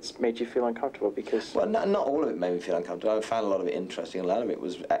sorry if it's made you feel uncomfortable, because... Well, not all of it made me feel uncomfortable. I found a lot of it interesting. A lot of it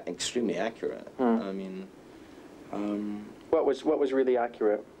was extremely accurate. I mean, what was really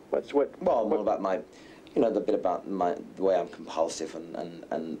accurate? More about my, the bit about the way I'm compulsive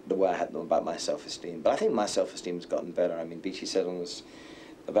and the way I had them about my self-esteem. But I think my self-esteem has gotten better. I mean, Beachy said was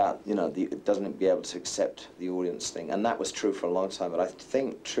about doesn't be able to accept the audience thing, and that was true for a long time. But I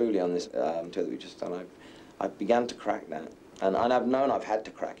think truly on this tour that we just done, I began to crack that. And I've known I've had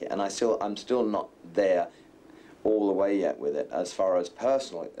to crack it, and I'm still not there all the way yet with it as far as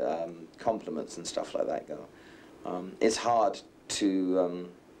personal compliments and stuff like that go. It's hard to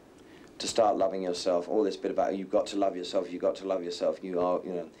start loving yourself. All this bit about you've got to love yourself, you've got to love yourself.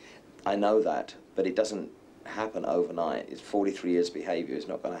 I know that, but it doesn't happen overnight. It's 43 years behaviour. It's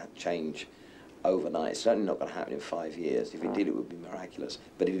not going to change overnight. It's certainly not going to happen in 5 years. If it did, it would be miraculous.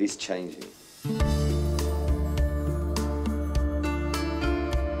 But it is changing.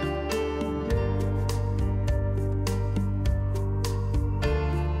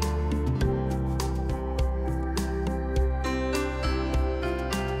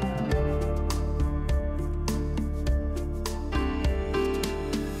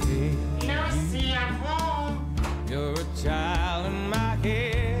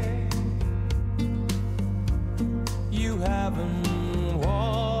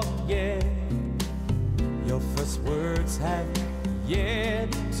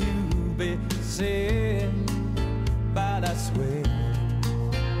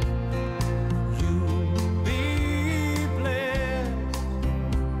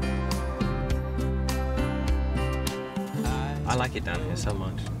 I like it down here so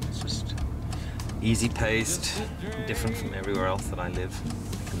much. It's just easy-paced, different from everywhere else that I live.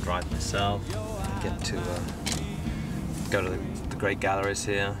 I can drive myself, I get to go to the great galleries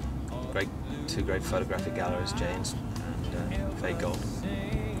here, two great photographic galleries, Jane's and Fay Gold.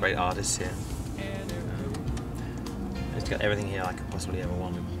 Great artists here. It's got everything here I could possibly ever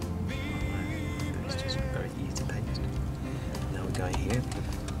want. It's just very easy-paced. Now we're going here,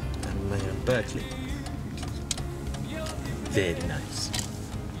 and we're in Berkeley. Very nice.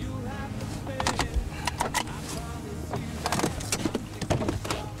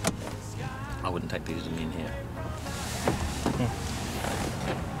 I wouldn't take these with me in here.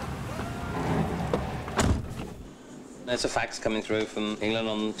 There's a fax coming through from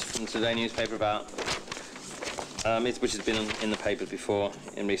England from today's newspaper about, which has been in the papers before,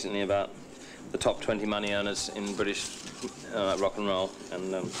 recently, about the top 20 money earners in British rock and roll,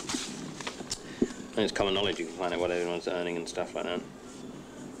 and it's common knowledge. You can find out what everyone's earning and stuff like that.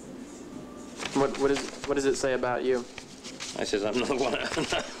 What does it say about you? I says I'm not one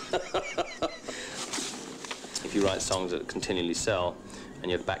earner. If you write songs that continually sell,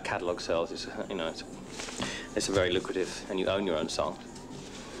 and your back catalogue sells, it's a very lucrative, and you own your own song,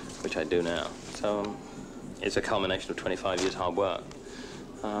 which I do now. So it's a culmination of 25 years hard work.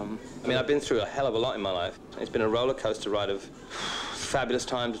 I mean, I've been through a hell of a lot in my life. It's been a roller coaster ride of fabulous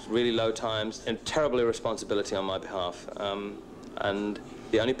times, really low times, and terrible irresponsibility on my behalf. And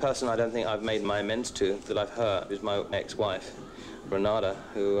the only person I don't think I've made my amends to that I've hurt is my ex-wife, Renata,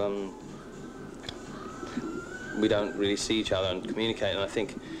 who we don't really see each other and communicate, and I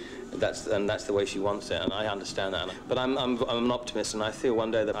think that's the way she wants it, and I understand that. But I'm an optimist, and I feel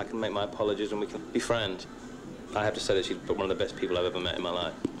one day that I can make my apologies and we can be friends. I have to say that she's one of the best people I've ever met in my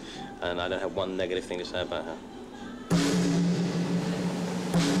life, and I don't have one negative thing to say about her.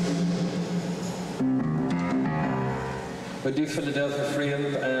 We'll do Philadelphia Freedom,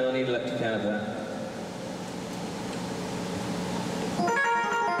 and I need Electric Canada.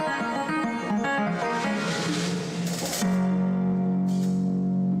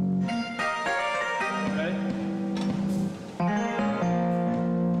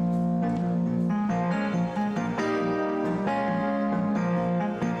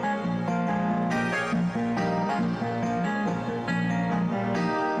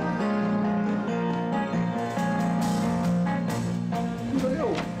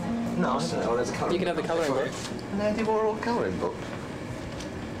 You can have the colouring book. No, they were all colouring book.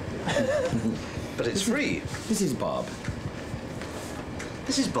 But it's free. This is Bob.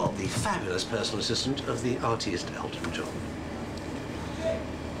 This is Bob, the fabulous personal assistant of the artist Elton John.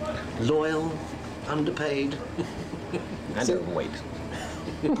 Loyal, underpaid, and overweight.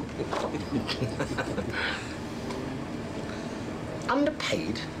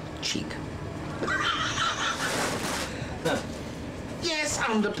 underpaid cheek. Yes,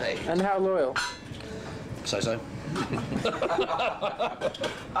 underpaid. And how loyal? So.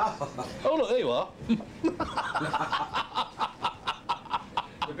 Oh, look, there you are.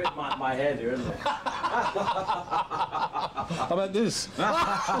 A bit my hair there, isn't it? How about this?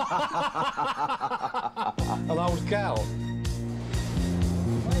 An old cow.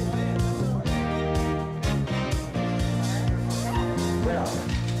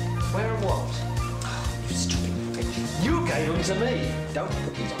 Where and what? You stupid bitch. You gave them to me. Don't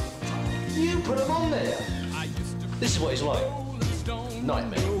put these on. You put them on there. This is what he's like.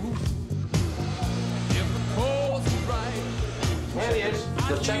 Nightmare. There he is,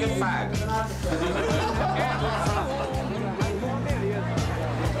 the checkered fag.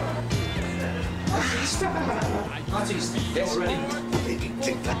 Yes, ready.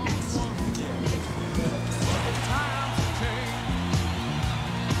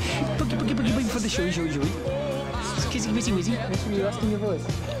 Boogie for the show. Kissy, wizzy. Make sure you rest in your voice.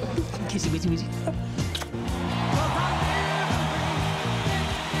 Kissy, wizzy.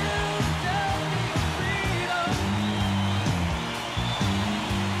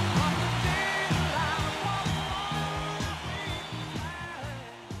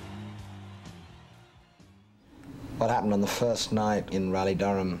 What happened on the first night in Raleigh,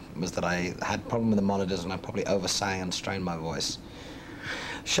 Durham was that I had a problem with the monitors and I probably oversang and strained my voice.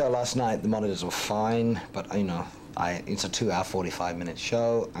 Show last night, the monitors were fine, but you know, it's a 2-hour, 45-minute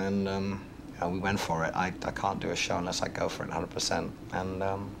show, and you know, we went for it. I can't do a show unless I go for it 100%. And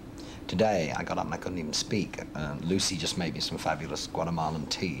today, I got up and I couldn't even speak. Lucy just made me some fabulous Guatemalan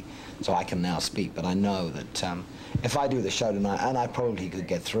tea, so I can now speak. But I know that if I do the show tonight, and I probably could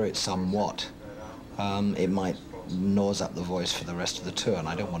get through it somewhat, it might gnaws up the voice for the rest of the tour, and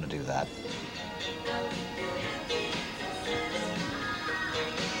I don't want to do that.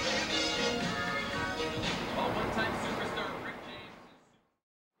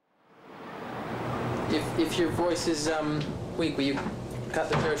 If your voice is weak, will you cut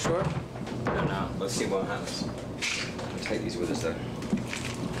the show short? No. Let's see what happens. We'll take these with us, though.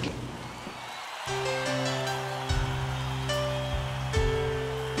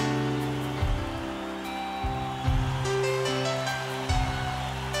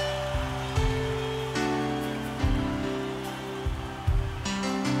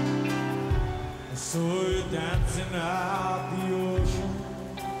 I saw you dancing out the ocean,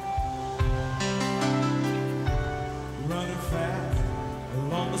 running fast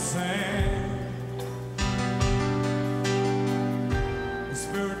along the sand. A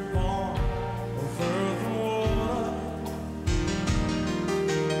spirit born of earth and water,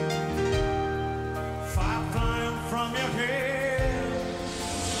 fire flying from your head.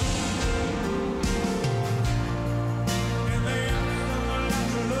 In the instant that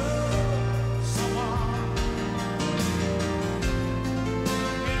you love someone,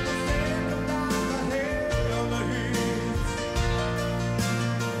 in the state about the head of the hills,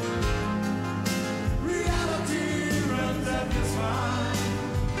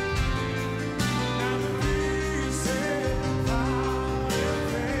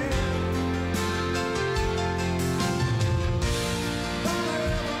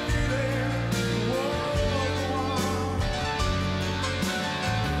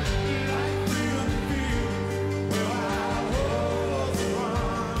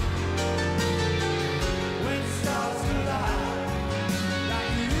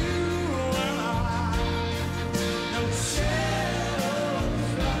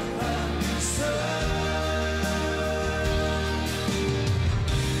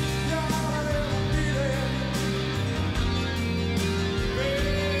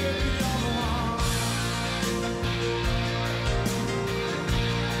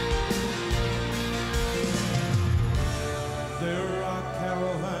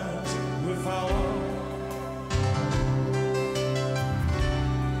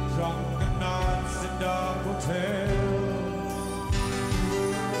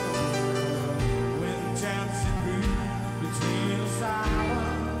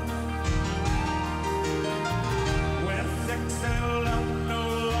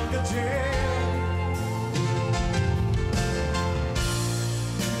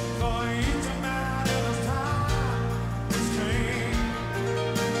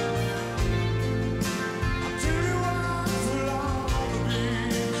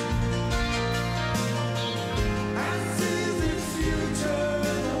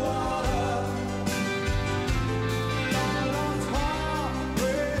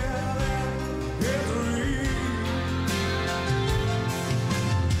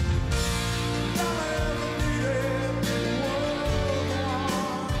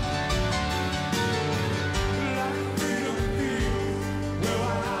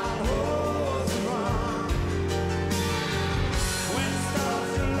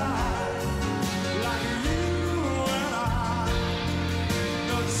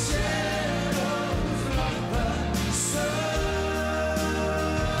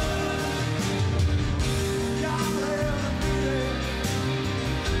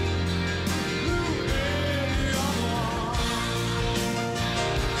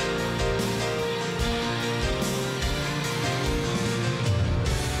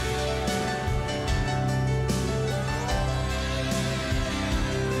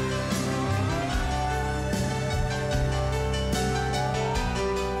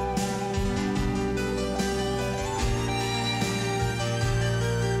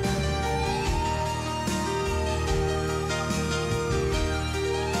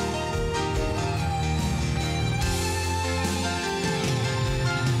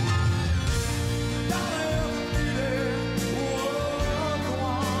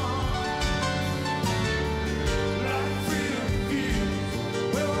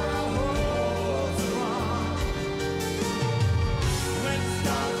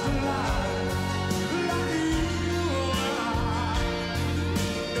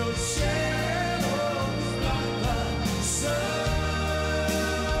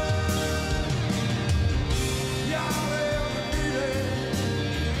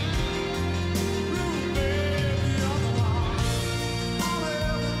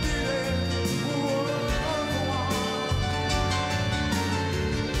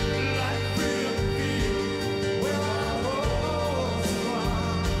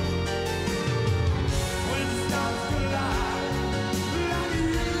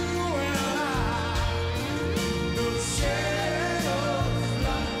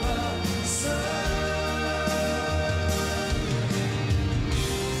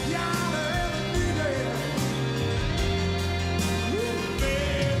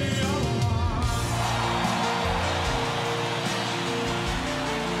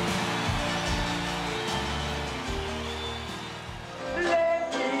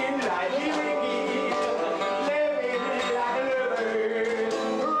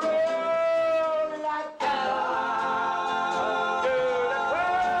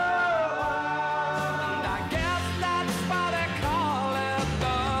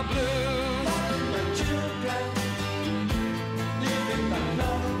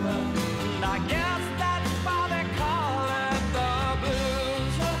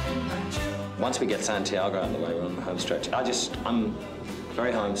 once we get Santiago out of the way, we're on the home stretch. I'm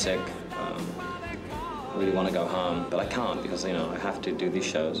very homesick. Really want to go home, but I can't because, you know, I have to do these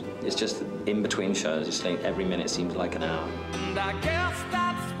shows. It's just that in between shows, just think every minute seems like an hour. And I guess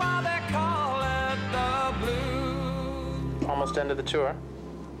that's why they call it the blues. Almost ended the tour.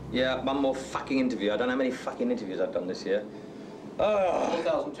 Yeah, one more fucking interview. I don't know how many fucking interviews I've done this year. Oh.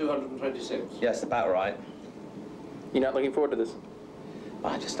 4,226. Yes, about right. You're not looking forward to this?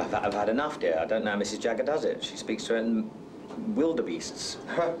 I've had enough, dear. I don't know how Mrs. Jagger does it. She speaks to her in wildebeests.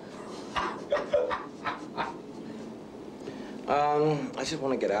 I just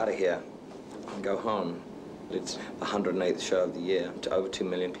want to get out of here and go home. It's the 108th show of the year to over 2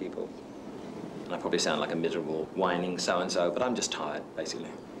 million people. And I probably sound like a miserable, whining so-and-so, but I'm just tired, basically.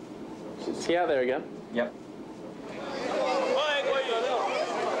 Is he out there again? Yep.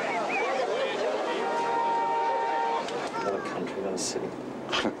 Another country, another city.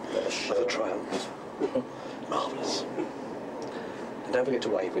 Another triumph. Marvellous. And don't forget to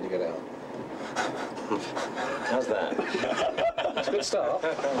wave when you get out. How's that? That's a good start.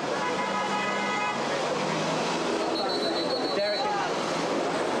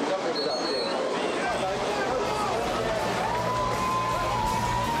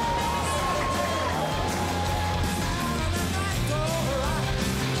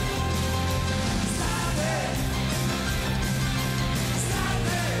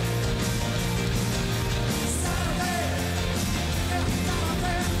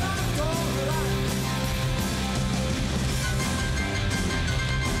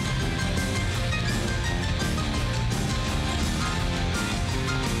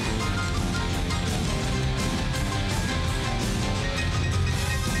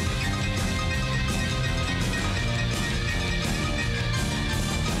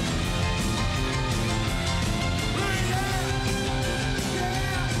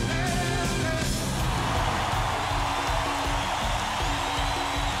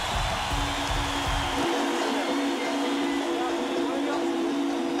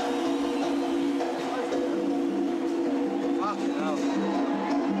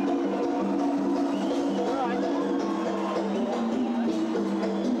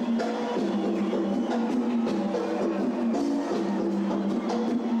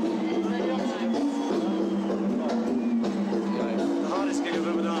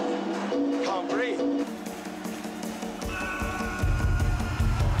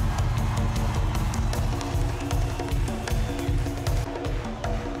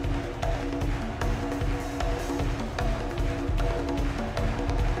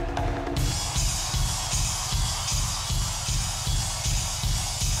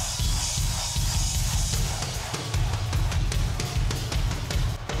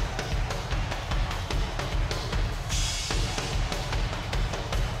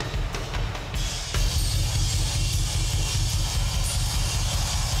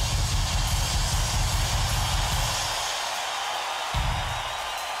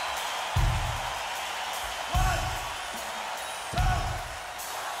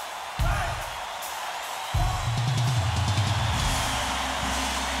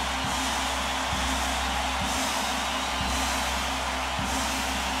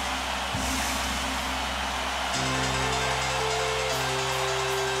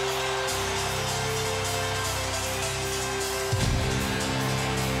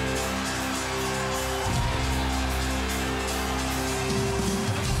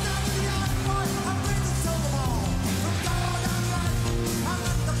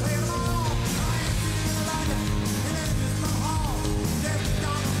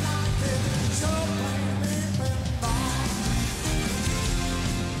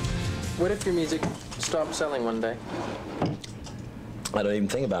 What if your music stopped selling one day? I don't even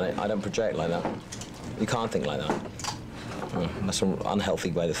think about it. I don't project like that. You can't think like that. That's an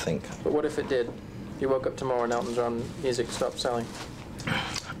unhealthy way to think. But what if it did? You woke up tomorrow and Elton John music stopped selling.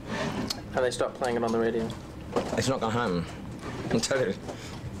 And they stopped playing it on the radio. It's not going to happen. I'll tell you.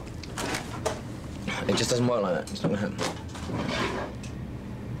 It just doesn't work like that. It's not going to happen.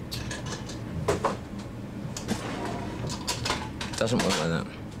 It doesn't work like that.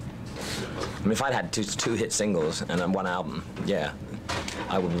 I mean, if I'd had two hit singles and then one album, yeah,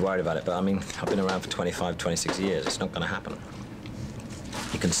 I would be worried about it. But I mean, I've been around for 25, 26 years. It's not going to happen.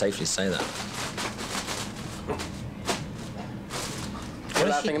 You can safely say that.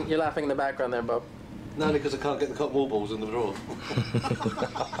 You're laughing in the background there, Bob. No, because I can't get the cotton wool balls in the drawer.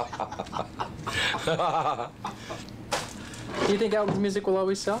 Do you think Elton's music will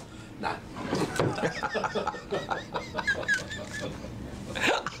always sell? No.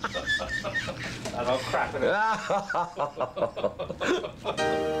 And I'll crap in it.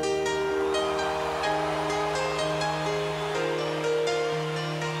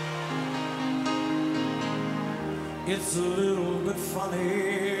 it's a little bit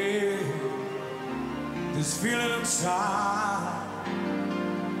funny, this feeling inside.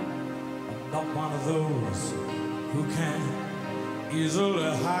 I'm not one of those who can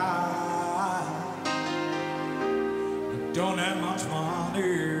easily hide. I don't have much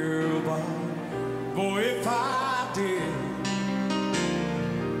money, but boy, if I did,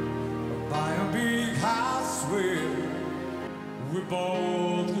 I'd buy a big house where we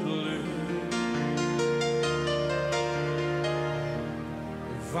both could live.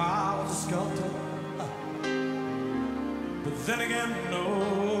 If I was a sculptor, but then again, no,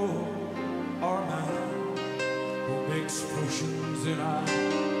 or a man who makes potions in our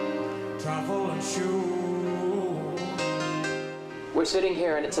travel and show. We're sitting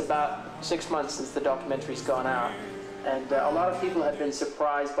here and it's about 6 months since the documentary's gone out, and a lot of people have been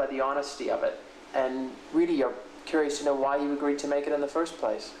surprised by the honesty of it, and really are curious to know why you agreed to make it in the first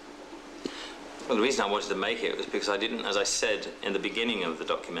place. Well, the reason I wanted to make it was because I didn't, as I said in the beginning of the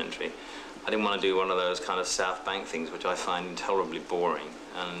documentary, I didn't want to do one of those kind of South Bank things which I find intolerably boring.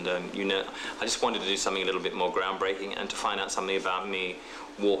 And, you know, I just wanted to do something a little bit more groundbreaking and to find out something about me,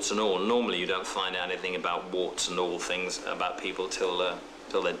 warts and all. Normally you don't find out anything about warts and all things about people till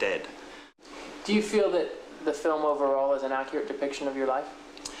they're dead. Do you feel that the film overall is an accurate depiction of your life?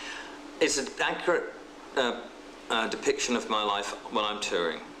 It's an accurate depiction of my life when I'm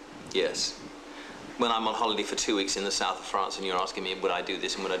touring, yes. When I'm on holiday for 2 weeks in the south of France and you're asking me, would I do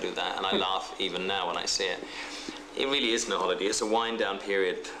this and would I do that? And I laugh even now when I see it. It really isn't a holiday. It's a wind-down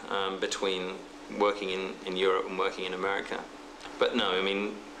period between working in Europe and working in America. But no, I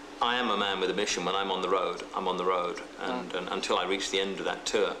mean, I am a man with a mission. When I'm on the road, I'm on the road. And until I reach the end of that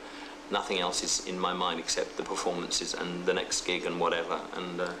tour, nothing else is in my mind except the performances and the next gig and whatever.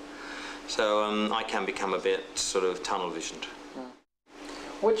 And so I can become a bit sort of tunnel-visioned.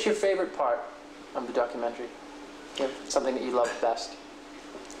 What's your favorite part of the documentary? Something that you love best?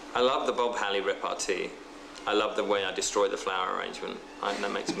 I love the Bob Halley repartee. I love the way I destroyed the flower arrangement.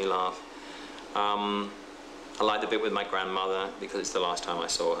 That makes me laugh. I like the bit with my grandmother because it's the last time I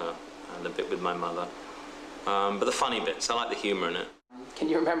saw her, and the bit with my mother. But the funny bits, I like the humour in it. Can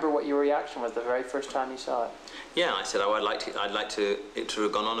you remember what your reaction was the very first time you saw it? Yeah, I said, oh, I'd like it to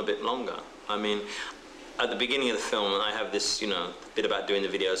have gone on a bit longer. I mean, at the beginning of the film, I have this, you know, bit about doing the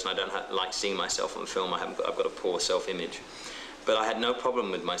videos, and I don't like seeing myself on film. I've got a poor self-image. But I had no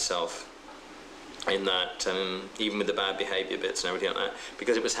problem with myself in that, even with the bad behaviour bits and everything like that,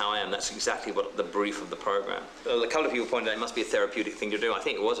 because it was how I am. That's exactly what the brief of the programme. A couple of people pointed out it must be a therapeutic thing to do. I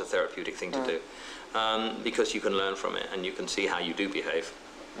think it was a therapeutic thing to do, because you can learn from it and you can see how you do behave.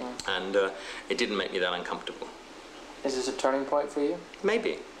 And it didn't make me that uncomfortable. Is this a turning point for you?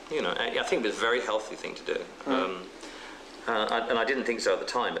 Maybe. You know, I think it was a very healthy thing to do. And I didn't think so at the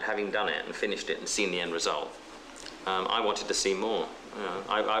time, but having done it and finished it and seen the end result, I wanted to see more.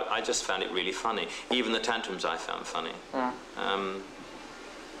 I just found it really funny. Even the tantrums I found funny. I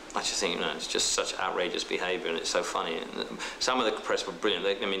just think, you know, it's just such outrageous behaviour and it's so funny. And some of the press were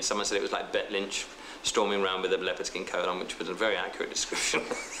brilliant. I mean, someone said it was like Bet Lynch storming around with a leopard skin coat on, which was a very accurate description.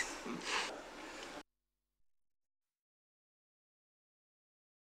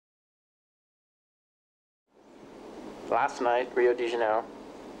 Last night, Rio de Janeiro.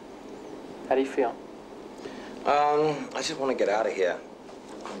 How do you feel? I just want to get out of here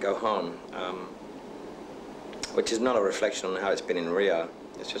and go home, which is not a reflection on how it's been in Rio.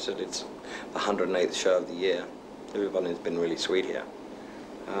 It's just that it's the 108th show of the year. Everybody's been really sweet here.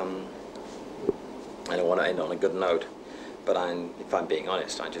 I don't want to end on a good note, but if I'm being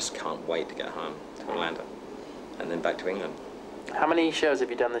honest, I just can't wait to get home to Atlanta and then back to England. How many shows have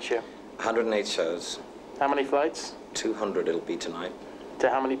you done this year? 108 shows. How many flights? 200 it'll be tonight. To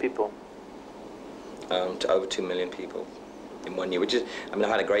how many people? To over 2 million people in 1 year, which is, I mean,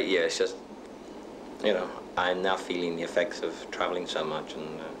 I've had a great year. It's just, you know, I'm now feeling the effects of traveling so much.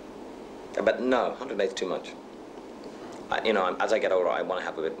 But no, 108 is too much. You know, as I get older, I want to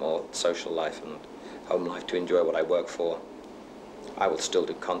have a bit more social life and home life to enjoy what I work for. I will still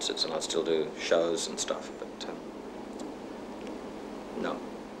do concerts and I'll still do shows and stuff, but no.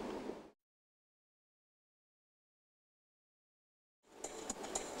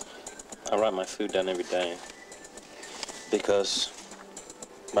 I write my food down every day because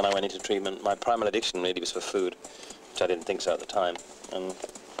when I went into treatment, my primal addiction really was for food, which I didn't think so at the time. And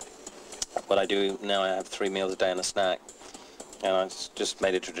what I do now, I have 3 meals a day and a snack, and I just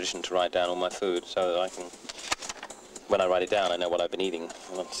made a tradition to write down all my food so that I can, when I write it down, I know what I've been eating.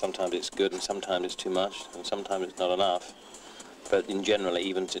 Well, sometimes it's good and sometimes it's too much and sometimes it's not enough, but in general it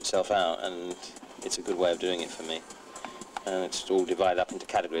evens itself out, and it's a good way of doing it for me. And it's all divided up into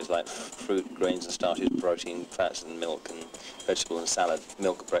categories like fruit, grains and starches, protein, fats and milk, and vegetable and salad.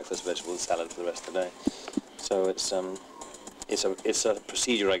 Milk at breakfast, vegetable and salad for the rest of the day. So it's a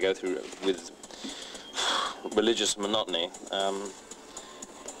procedure I go through with religious monotony,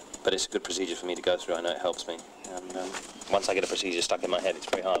 but it's a good procedure for me to go through. I know it helps me. And once I get a procedure stuck in my head, it's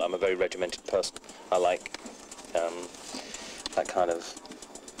very hard. I'm a very regimented person. I like that kind of,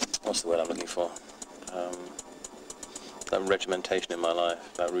 what's the word I'm looking for? That regimentation in my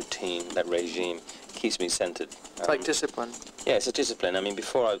life, that routine, that regime, keeps me centered. It's like discipline. Yeah, it's a discipline. I mean,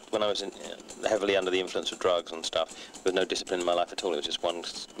 before, when I was heavily under the influence of drugs and stuff, there was no discipline in my life at all. It was just one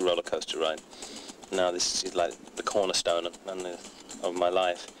roller coaster ride. Now this is like the cornerstone of my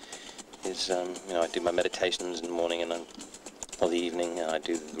life. Is you know, I do my meditations in the morning and or the evening, and I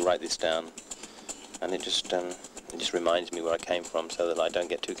write this down, and it just reminds me where I came from, so that I don't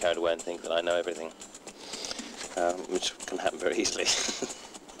get too carried away and think that I know everything. Which can happen very easily.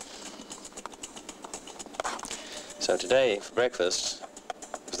 So today, for breakfast,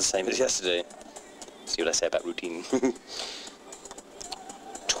 was the same as yesterday. See what I say about routine.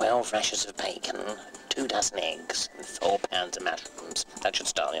 12 rashers of bacon, 2 dozen eggs, and 4 pounds of mushrooms. That should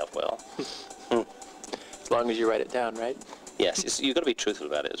start me off well. As long as you write it down, right? Yes, you've got to be truthful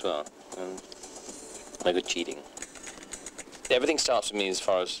about it as well. No good cheating. Everything starts with me, as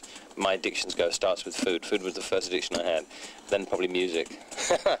far as my addictions go, starts with food. Food was the first addiction I had, then probably music.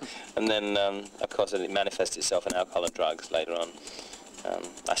 And then, of course, it manifests itself in alcohol and drugs later on.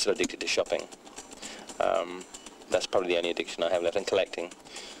 I'm still addicted to shopping. That's probably the only addiction I have left, and collecting.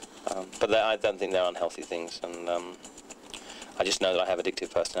 But I don't think they're unhealthy things, and I just know that I have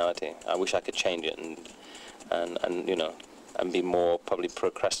addictive personality. I wish I could change it and you know, and be more probably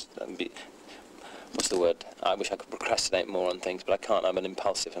what's the word? I wish I could procrastinate more on things, but I can't. I'm an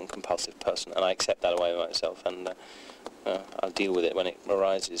impulsive and compulsive person, and I accept that away myself, and I'll deal with it when it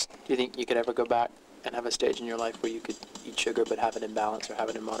arises. Do you think you could ever go back and have a stage in your life where you could eat sugar but have it in balance, or have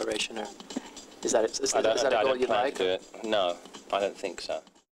it in moderation, or is that a goal you'd like? To do it. No, I don't think so.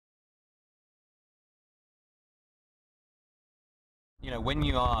 You know, when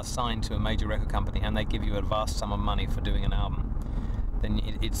you are signed to a major record company and they give you a vast sum of money for doing an album, then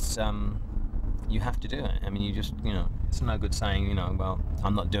it's you have to do it. I mean, you just, you know, it's no good saying, you know, well,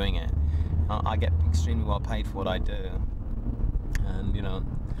 I'm not doing it. I get extremely well paid for what I do, and you know,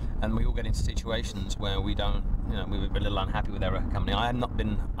 and we all get into situations where we don't, you know, we were a little unhappy with our record company. I have not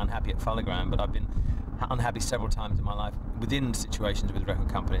been unhappy at Phonogram, but I've been unhappy several times in my life within situations with record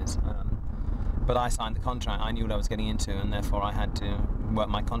companies. But I signed the contract. I knew what I was getting into, and therefore I had to work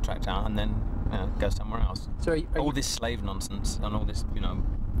my contract out and then, you know, go somewhere else. So all this slave nonsense and all this, you know,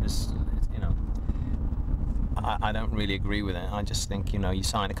 I don't really agree with it. I just think, you know, you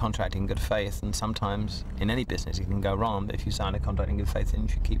sign a contract in good faith, and sometimes in any business it can go wrong, but if you sign a contract in good faith, then you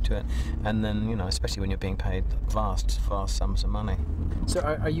should keep to it. And then, you know, especially when you're being paid vast sums of money. So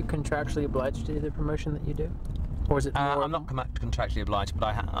are you contractually obliged to do the promotion that you do? Or is it more... I'm not contractually obliged,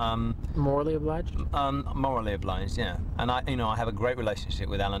 but I morally obliged? Morally obliged, yeah. And I have a great relationship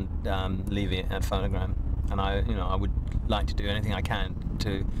with Alan Levy at Phonogram, and I would like to do anything I can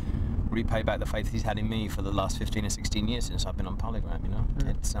to repay back the faith he's had in me for the last 15 or 16 years since I've been on Polygram, you know.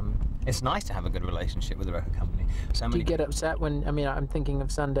 It's nice to have a good relationship with the record company. Do you get upset when, I mean, I'm thinking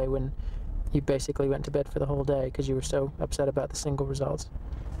of Sunday when you basically went to bed for the whole day because you were so upset about the single results?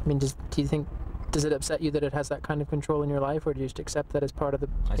 I mean, do you think, does it upset you that it has that kind of control in your life, or do you just accept that as part of the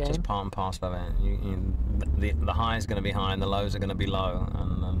game? It's just part and parcel of it. The high is going to be high and the lows are going to be low.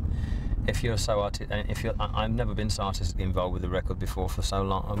 And if you're so I've never been so artistically involved with the record before for so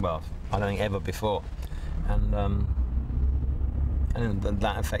long. Well, I don't think ever before, and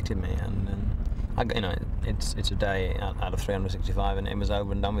that affected me. And it's a day out of 365, and it was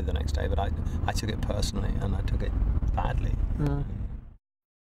over and done with the next day. But I took it personally, and I took it badly.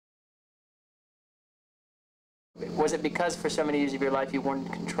 Was it because for so many years of your life you weren't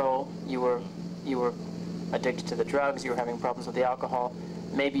in control? You were addicted to the drugs. You were having problems with the alcohol.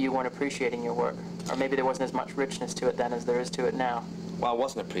 Maybe you weren't appreciating your work, or maybe there wasn't as much richness to it then as there is to it now. Well, I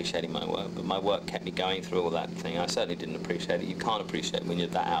wasn't appreciating my work, but my work kept me going through all that thing. I certainly didn't appreciate it. You can't appreciate it when you're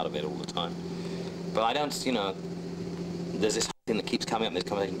that out of it all the time. But I don't, you know, there's this thing that keeps coming up in this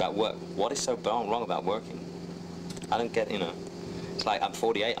conversation about work. What is so wrong about working? I don't get, you know. It's like, I'm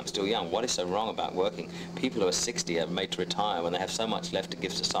 48, I'm still young. What is so wrong about working? People who are 60 are made to retire when they have so much left to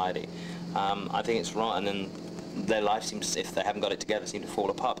give society. I think it's wrong, and then their life seems, if they haven't got it together, seem to fall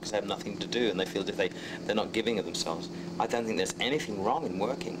apart because they have nothing to do, and they feel as if they're not giving of themselves. I don't think there's anything wrong in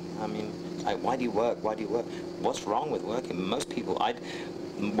working. I mean, why do you work? Why do you work? What's wrong with working? Most people, I'd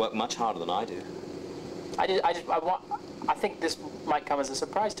work much harder than I do. I think this might come as a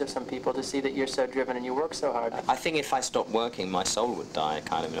surprise to some people to see that you're so driven and you work so hard. I think if I stopped working, my soul would die,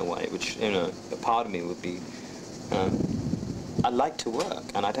 kind of, in a way, which, you know, a part of me would be, I like to work,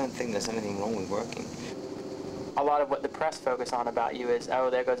 and I don't think there's anything wrong with working. A lot of what the press focus on about you is, oh,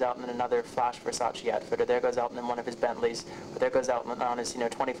 there goes Elton in another flash Versace outfit, or there goes Elton in one of his Bentleys, or there goes Elton on his, you know,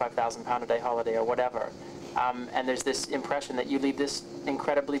 25,000 pound a day holiday, or whatever. And there's this impression that you lead this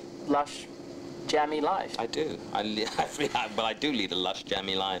incredibly lush, jammy life. I do. Well, I do lead a lush,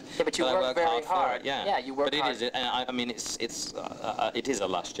 jammy life. Yeah, but you I work very hard. For it, yeah. Yeah, you work hard. hard. But it is. I mean, it is a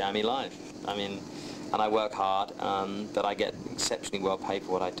lush, jammy life. I mean, and I work hard, but I get exceptionally well paid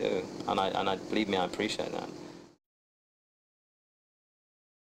for what I do, and I believe me, I appreciate that.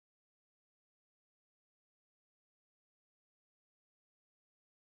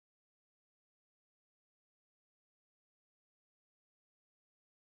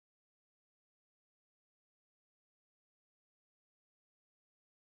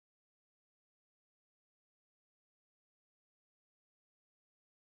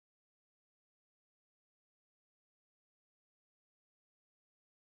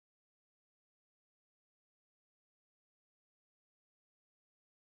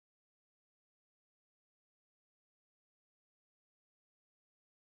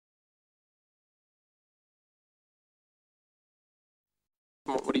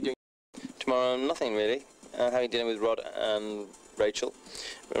 What are you doing? Tomorrow, nothing really. Having dinner with Rod and Rachel,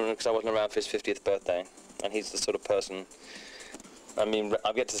 because I wasn't around for his 50th birthday, and he's the sort of person. I mean,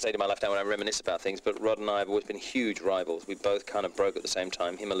 I've get to the stage of my life now when I reminisce about things, but Rod and I have always been huge rivals. We both kind of broke at the same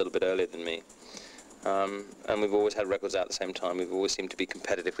time, him a little bit earlier than me. And we've always had records out at the same time. We've always seemed to be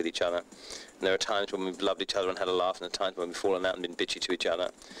competitive with each other. And there are times when we've loved each other and had a laugh, and there are times when we've fallen out and been bitchy to each other.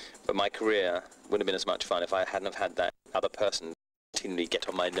 But my career wouldn't have been as much fun if I hadn't have had that other person continually get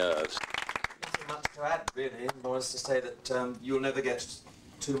on my nerves. Nothing much to add, really. More is to say that you'll never get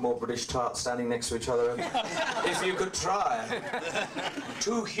two more British tarts standing next to each other if you could try.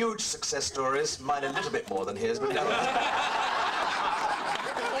 Two huge success stories, mine a little bit more than his, but never.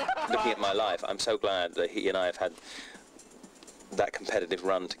 Looking at my life, I'm so glad that he and I have had that competitive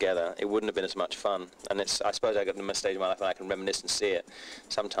run together. It wouldn't have been as much fun. And I suppose I got to a stage of my life and I can reminisce and see it.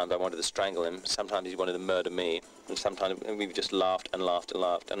 Sometimes I wanted to strangle him, sometimes he wanted to murder me, and sometimes we've just laughed and laughed and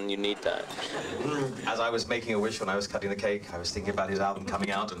laughed, and you need that. As I was making a wish when I was cutting the cake, I was thinking about his album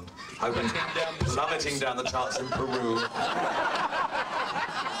coming out and hoping, plummeting down the charts in Peru,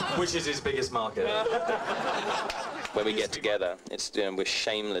 which is his biggest market. When we get together, it's, you know, we're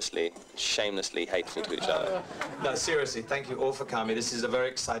shamelessly hateful to each other. No, seriously, thank you all for coming. This is a very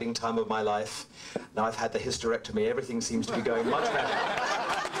exciting time of my life. Now I've had the hysterectomy, everything seems to be going much better.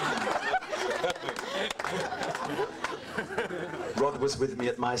 Rod was with me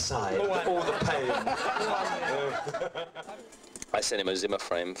at my side, all the pain. I sent him a Zimmer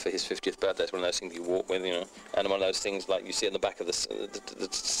frame for his 50th birthday. It's one of those things you walk with, you know, and one of those things like you see on the back of the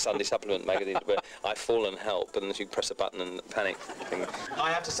Sunday Supplement magazine where I fall and help, and then you press a button and panic. Thing.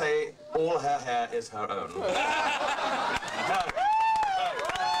 I have to say, all her hair is her own.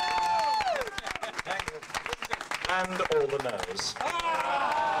 And all the nose.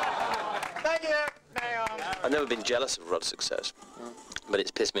 Thank you. I've never been jealous of Rod's success, but it's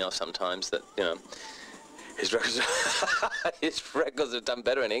pissed me off sometimes that, you know, his records have done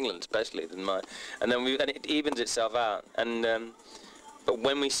better in England, especially, than mine. And then it evens itself out. And but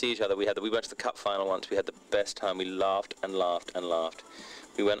when we see each other, we went to the cup final once. We had the best time. We laughed and laughed and laughed.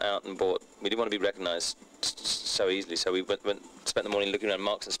 We went out and bought. We didn't want to be recognised so easily, so we spent the morning looking around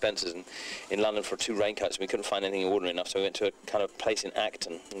Marks and Spencer's in London for 2 raincoats, and we couldn't find anything ordinary enough, so we went to a kind of place in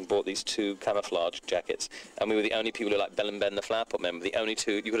Acton and bought these 2 camouflage jackets, and we were the only people who like Bell and Ben the Flower Pot member, the only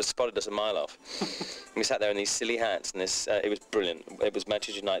 2. You could have spotted us a mile off. And we sat there in these silly hats, and it was brilliant. It was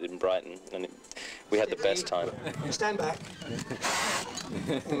Manchester United in Brighton, and we had the best time. Stand back.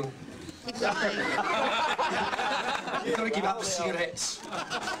 You've got to give up the cigarettes.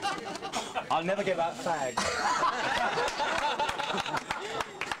 I'll never give up fags.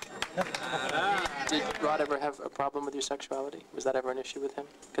 Did Rod ever have a problem with your sexuality? Was that ever an issue with him?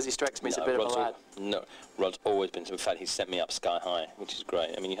 Because he strikes me as a bit of a lad. No, Rod's always been. In fact, he's sent me up sky high, which is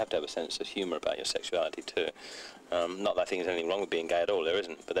great. I mean, you have to have a sense of humour about your sexuality too. Not that I think there's anything wrong with being gay at all. There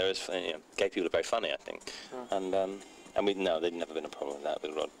isn't, but there is. You know, gay people are very funny, I think. And there'd never been a problem with that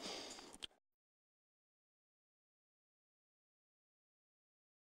with Rod.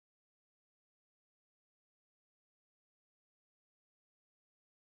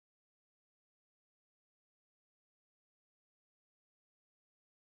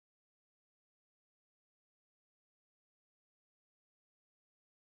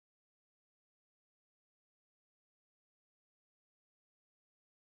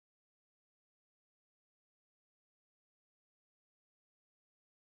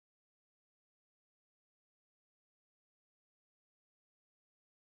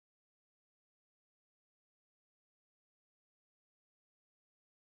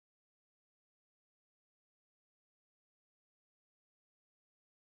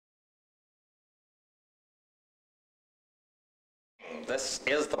 This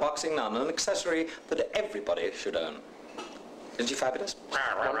is the boxing nun, an accessory that everybody should own. Isn't she fabulous?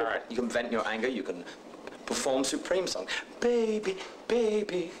 You can vent your anger, you can perform supreme song. Baby,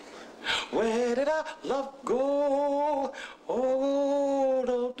 baby, where did our love go? Oh,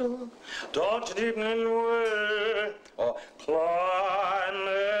 don't you deep in the way, or climb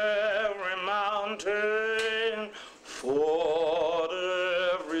every mountain, ford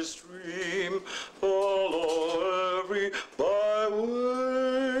every stream, follow every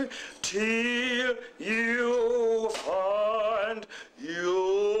byway, till you find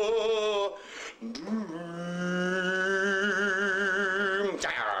your dream.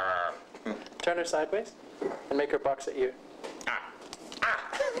 Turn her sideways and make her box at you.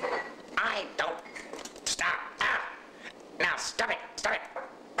 I don't. Stop. Now, stop it. Stop it.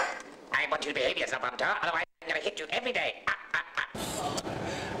 I want you to behave yourself, Hunter, otherwise I'm going to hit you every day.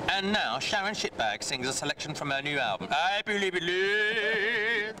 And now, Sharon Shitbag sings a selection from her new album. I believe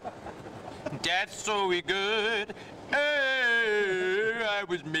that's so good. Hey, I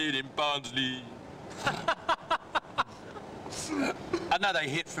was made in Barnsley. Another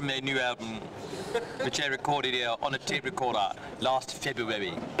hit from their new album, which I recorded here on a tape recorder last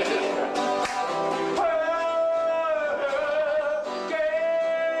February.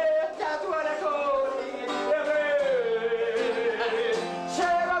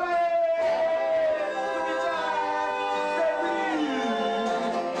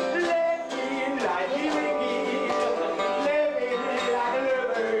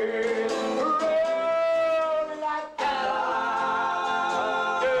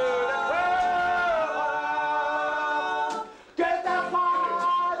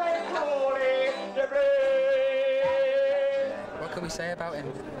 Say about him?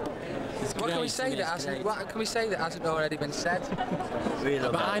 What can we say that hasn't already been said?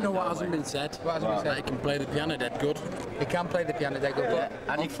 But I know what hasn't been said. What hasn't been said? He can play the piano dead good. He can play the piano dead good, but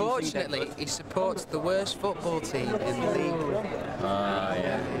unfortunately he supports the worst football team in the league.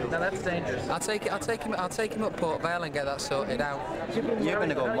 Yeah. Now that's dangerous. I'll take him up Port Vale and get that sorted out. You're going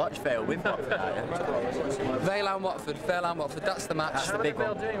to go and watch Vale with Watford, aren't you? Vale and Watford. That's the match. That's the big one.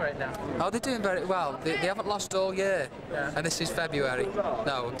 How are Vale doing right now? Oh, they're doing very well. They haven't lost all year, and this is February.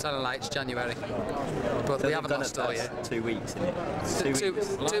 No, I'm telling you, it's January. But So we haven't lost all year. 2 weeks, isn't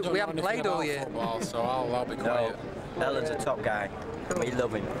it? We haven't played all year. Football, so I'll be quiet. No, Elton's a top guy. We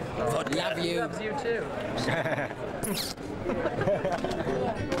love him. Love you. He loves you too.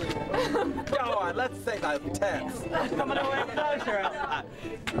 Go on, let's say those tits. Come on a bit closer, Elton.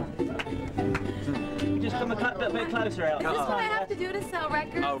 Just come a bit closer, Elton. Is this what I have to do to sell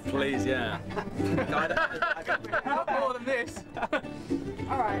records? Oh, please, yeah. Not more than this.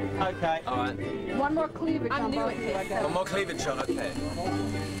 All right. Okay. All right. One more cleavage. I'm new at this. One more cleavage shot, okay.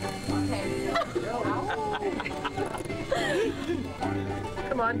 Okay.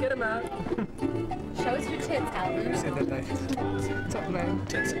 Come on, get him out. Show us your tits, Elton. Top man.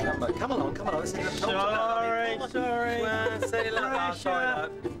 Tits, come along. This is a Sorry.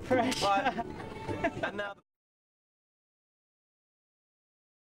 Pressure. And now.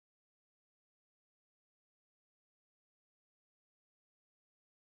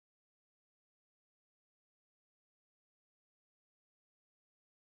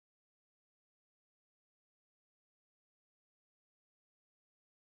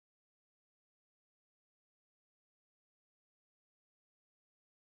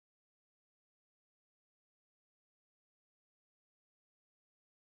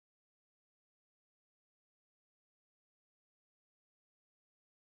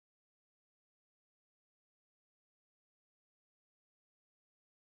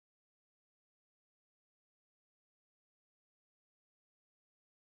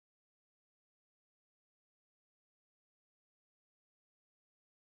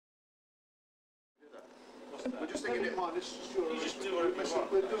 We're just thinking it might. This is your. You just do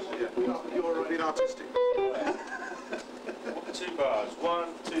what we're doing. You're being artistic. 2 bars. 1,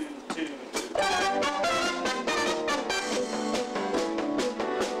 2, 2, 2.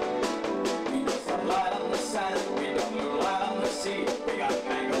 We got some light on the sand, we got moonlight on the sea. We got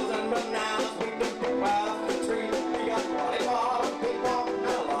mangoes and bananas, we can pick right off the tree. We got volleyball and ping-pong and a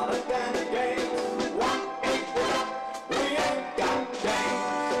lot of dandy games. What ain't we got? We ain't got games.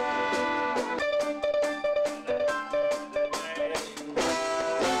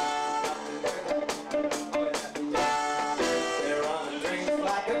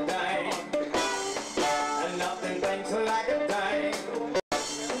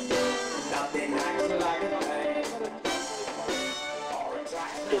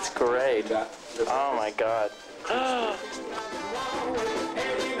 It's great. Oh my God.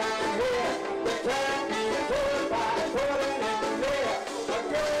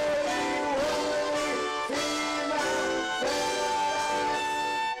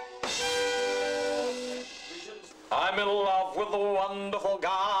 I'm in love with a wonderful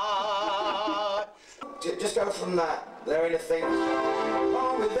guy. Just go from that. There ain't a thing.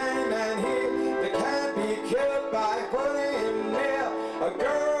 Wrong with them and here, they can't be killed by putting him near. A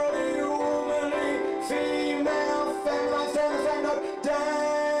girly, womanly, female, feminine, stand up, dame.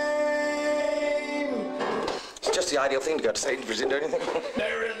 It's just the ideal thing to go to Sainsbury's and do anything.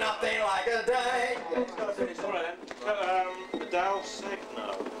 There is nothing like a dame. All right then. Adele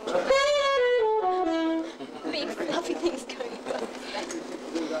Signo. Big fluffy things going on.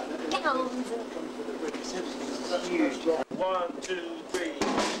 Gowns. Huge. 1, 2, 3.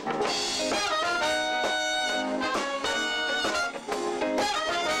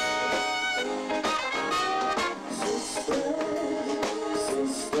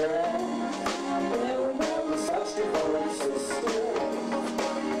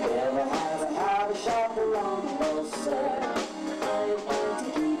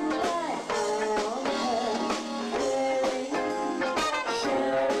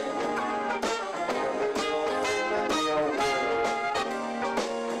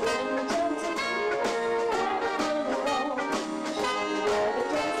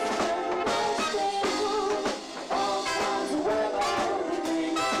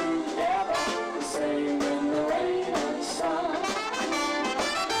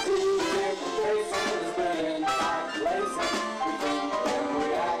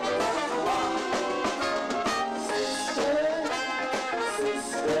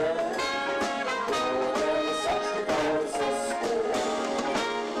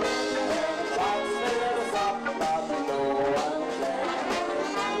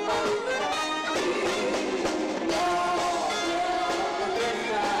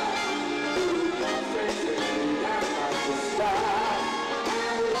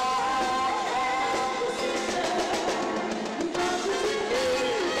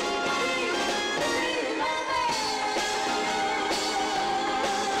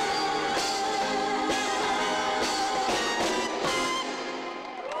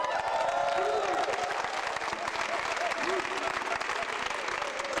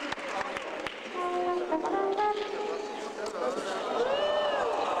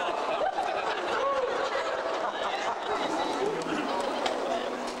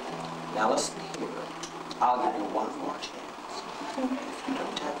 Now listen here. I'll give you one more chance. If you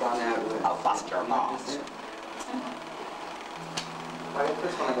don't tap on that room, I'll bust your balls.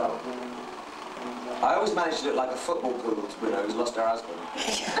 I always manage to do it like a football poodle to widow who's lost her husband.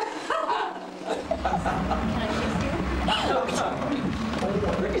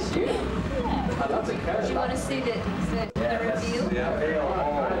 Look at you. I love the character. Do you want to see the reveal? Yeah.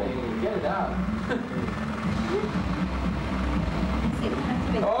 Get it out.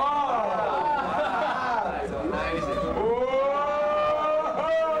 Oh! That's amazing.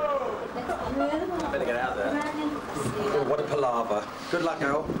 I better get out there. Oh, what a palaver. Good luck,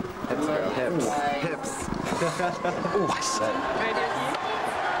 Al. Hips, girl. Hips. Hips. Oh, I say.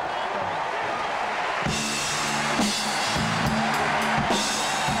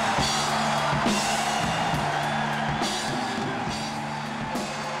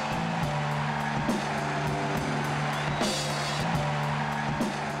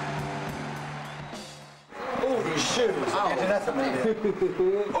 Oh, these shoes. Oh. Get enough of me there.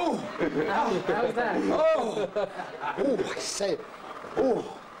 Oh. How's that? Oh. Oh, I say. Oh.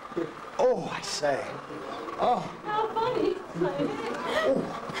 Oh, I say. Oh. How funny.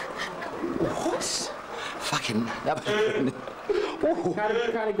 What? Fucking.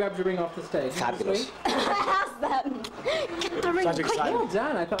 Kylie grabbed your ring off the stage. Fabulous. How's that? Get the ring. Sounds Quick. exciting. Well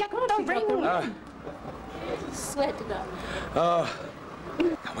done. I thought. Get the ring. Sweat it up. Oh.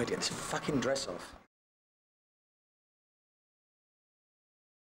 Can't wait to get this fucking dress off.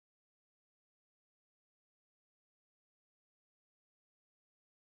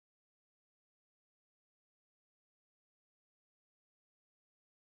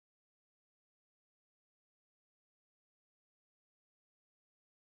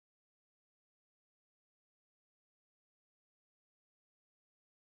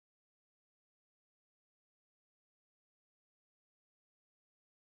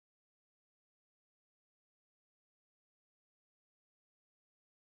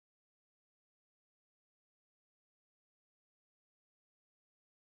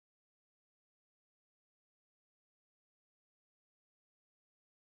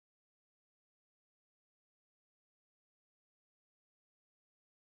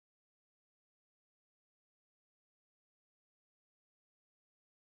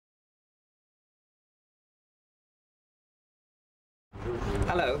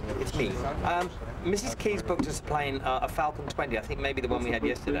 Hello, it's me. Mrs. Keys booked us a plane, a Falcon 20, I think maybe the one we had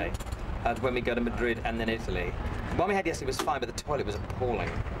yesterday. when we go to Madrid and then Italy. The one we had yesterday was fine, but the toilet was appalling.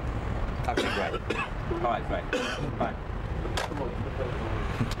 Okay, great. All right, great. Bye.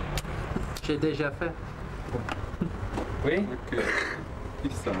 J'ai déjà fait. Oui? Okay.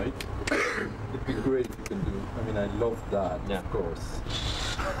 This side. It'd be great if you can do. I mean, I love that, yeah. Of course.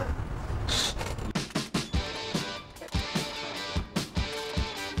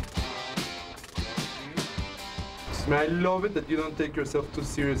 I mean, I love it that you don't take yourself too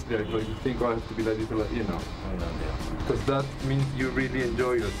seriously. Like, you think, oh, I have to be like this, or like, you know. Because that means you really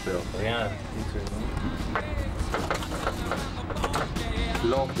enjoy yourself. Yeah.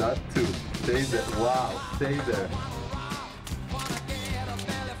 Love that too. Stay there. Wow. Stay there.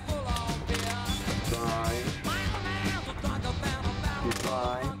 Bye.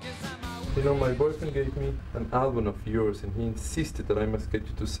 Goodbye. You know, my boyfriend gave me an album of yours, and he insisted that I must get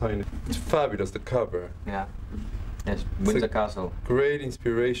you to sign it. It's fabulous, the cover. Yeah. Yes, Windsor Castle. Great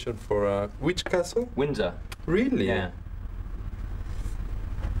inspiration for which castle? Windsor. Really? Yeah.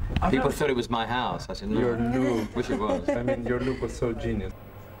 People thought it was my house. I said, no. Your look. Which it was. I mean, your look was so genius.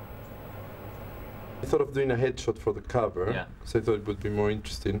 I thought of doing a headshot for the cover, because I thought it would be more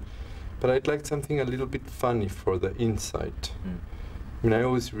interesting. But I'd like something a little bit funny for the inside. I mean, I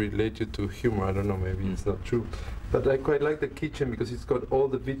always relate you to humor. I don't know, maybe it's not true. But I quite like the kitchen because it's got all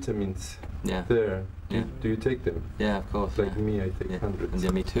the vitamins there. Do you take them? Yeah, of course. Like me, I take hundreds.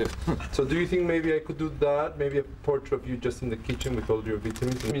 Yeah, me too. So do you think maybe I could do that? Maybe a portrait of you just in the kitchen with all your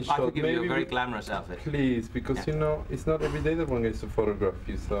vitamins? I could give you a very glamorous outfit. Please, because you know, it's not every day that one gets to photograph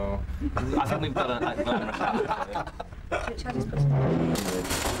you, so... I think we've got a glamorous outfit.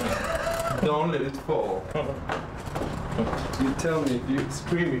 Don't let it fall. You tell me if you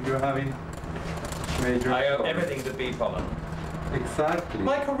scream if you're having major... I owe everything to bee pollen. Exactly.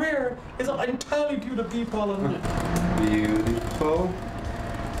 My career is entirely due to bee pollen. Beautiful.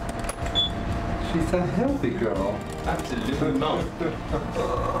 She's a healthy girl. Absolutely not.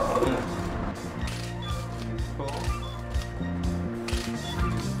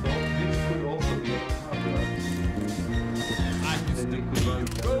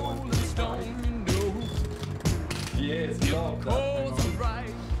 Rolling Stone, you know. Yes, your cause are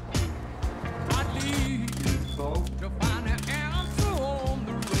right. I lead to find an answer on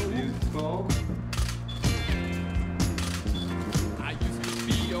the road. Beautiful. I used to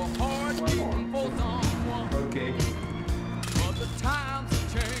be a hard beating for someone. Okay. But the times have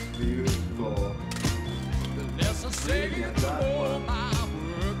changed. Beautiful. The less I say, the more my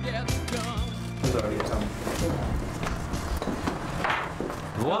work gets done. Sorry,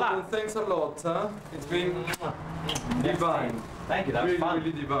 Voila! Well, thanks a lot, huh? It's been divine. Thank you, that was really, fun.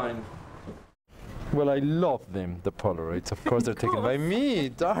 really divine. Well, I love them, the Polaroids. Of course, they're taken by me,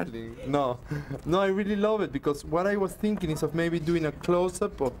 darling. No, I really love it because what I was thinking is of maybe doing a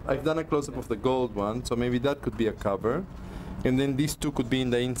close-up of. I've done a close-up of the gold one, so maybe that could be a cover, and then these two could be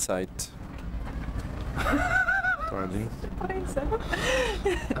in the inside. Darling. I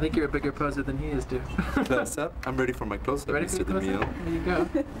think you're a bigger poser than he is, dude. Close-up. I'm ready for my close-up. Ready for the close-up? There you go.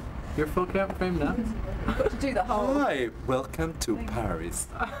 You're full count frame now. Do the whole. Hi, welcome to Paris.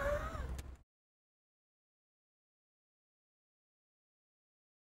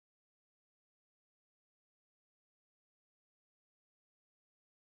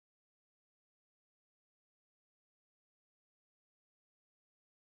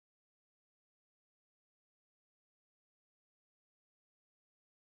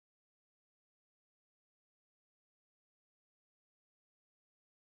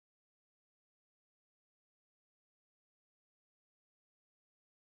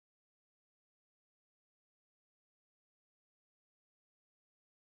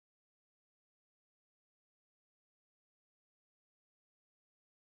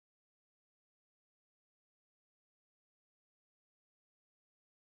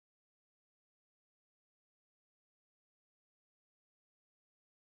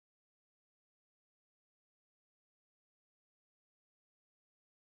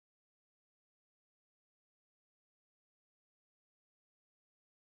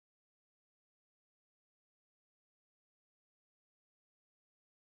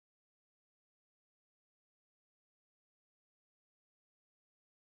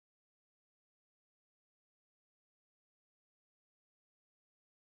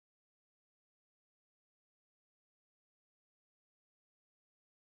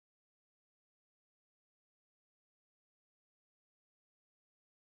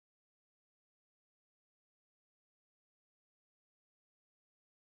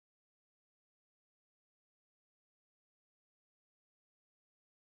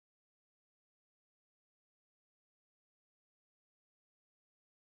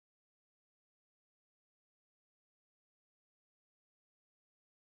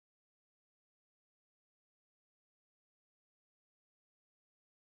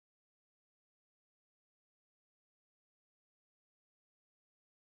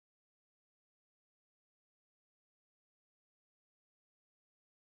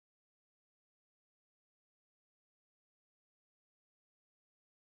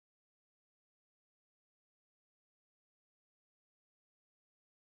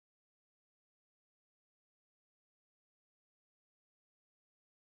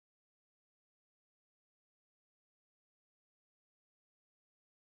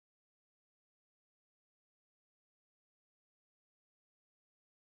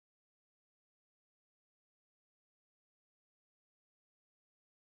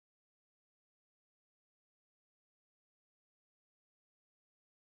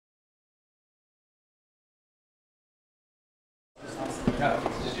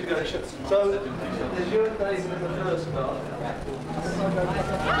 So, there's your days in the first car.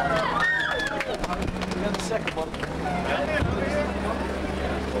 And the second one.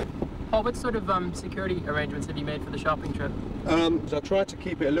 Paul, what sort of security arrangements have you made for the shopping trip? So I tried to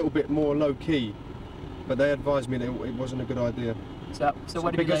keep it a little bit more low-key, but they advised me that it wasn't a good idea. So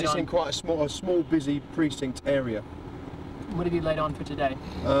what have you because laid it's on? in quite a small, busy precinct area. What have you laid on for today?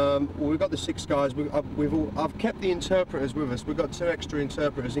 Well, we've got the 6 guys. I've kept the interpreters with us. We've got 2 extra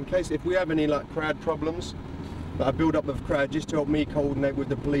interpreters in case if we have any like crowd problems, like a build-up of crowd, just to help me coordinate with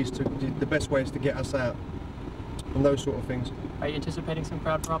the police to the best ways to get us out and those sort of things. Are you anticipating some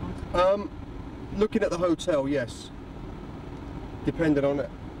crowd problems? Looking at the hotel, yes. Depending on it,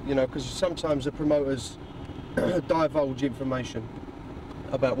 you know, because sometimes the promoters divulge information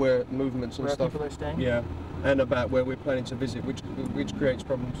about where movements and Where stuff. people are staying? Yeah, and about where we're planning to visit, which creates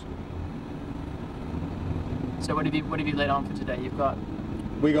problems. So what have you laid on for today? You've got.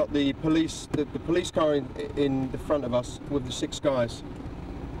 We got the police car in the front of us with the 6 guys.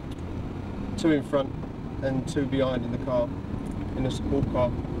 2 in front and 2 behind in the car, in a support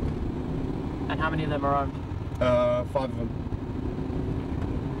car. And how many of them are armed? 5 of them.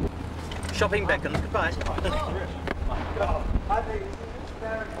 Shopping beckons. Goodbye. I think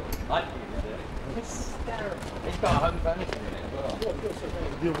it's hysterical. He's got a home furniture in it as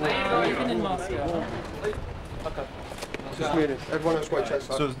well. You've been in Moscow. Okay. Just minutes. Everyone else waits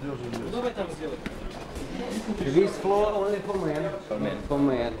outside. This floor only for men. For men. For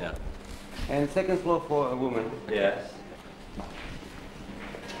men. Yeah. And second floor for a woman. Yes.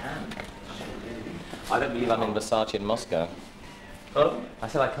 I don't believe I'm in Versace in Moscow. Oh? I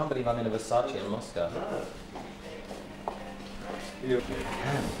said I can't believe I'm in a Versace in Moscow.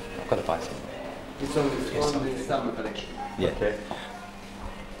 I've got to buy some. It's on the summer collection. Yeah. Okay.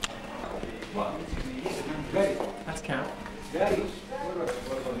 That's Cap.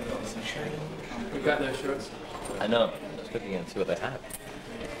 We got those shorts. I know. Just looking and see what they have.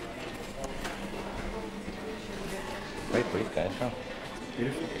 Great briefcase, huh?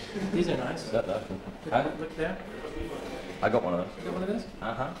 Beautiful. These are nice. That, Huh? Look there. I got one of those. You got one of those?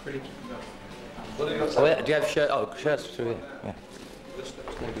 Uh-huh. Pretty. Oh, yeah, do you have shirts? Oh, shirts through here. Yeah.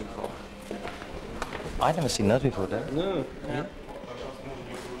 I've never seen those before, Dave. No. Yeah.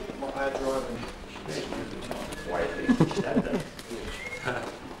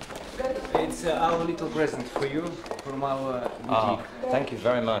 It's our little present for you from our boutique. Thank you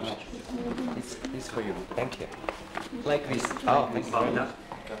very much. It's for you. Thank you. Like this. Oh, thank you very much.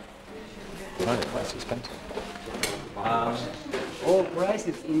 Right, that's expensive. All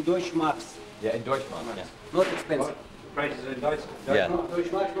prices in Deutsche Marks. Yeah, in Deutsche Mark, yeah. Not expensive. Prices in Deutsch? Yeah.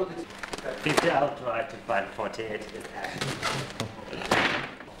 Deutsche Marks, not expensive. Bitte outright to find 48.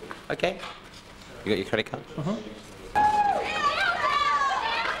 Okay. You got your credit card?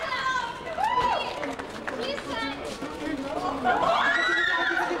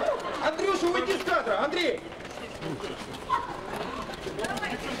 Андрюша, уйди с кадра! Андрей!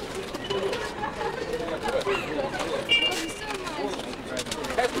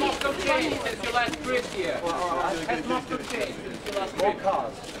 Has Moscow changed since your last trip here? Has Moscow changed since your last trip? More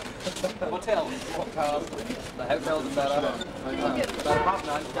cars. Hotels. What cars? The hotels are better. But apart from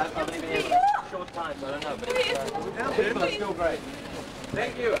that, I've been here for a short time, so I don't know. But people are still great.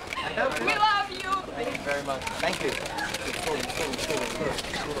 Thank you. We love you. Thank you very much. Thank you.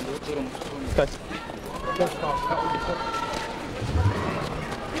 Guys.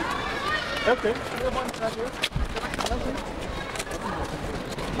 Okay.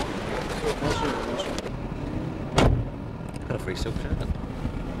 Got a free silk shirt.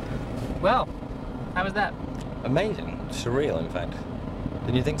 Well, how was that? Amazing. Surreal, in fact.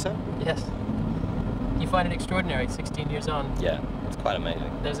 Didn't you think so? Yes. You find it extraordinary, 16 years on. Yeah, it's quite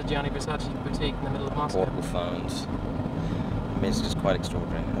amazing. There's a Gianni Versace boutique in the middle of Moscow. Portable phones. I mean, it's just quite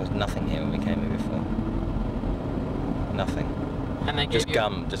extraordinary. There was nothing here when we came here before. Nothing. And they Just gave you...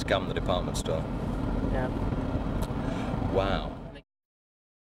 gum, just gum the department store. Yeah. Wow.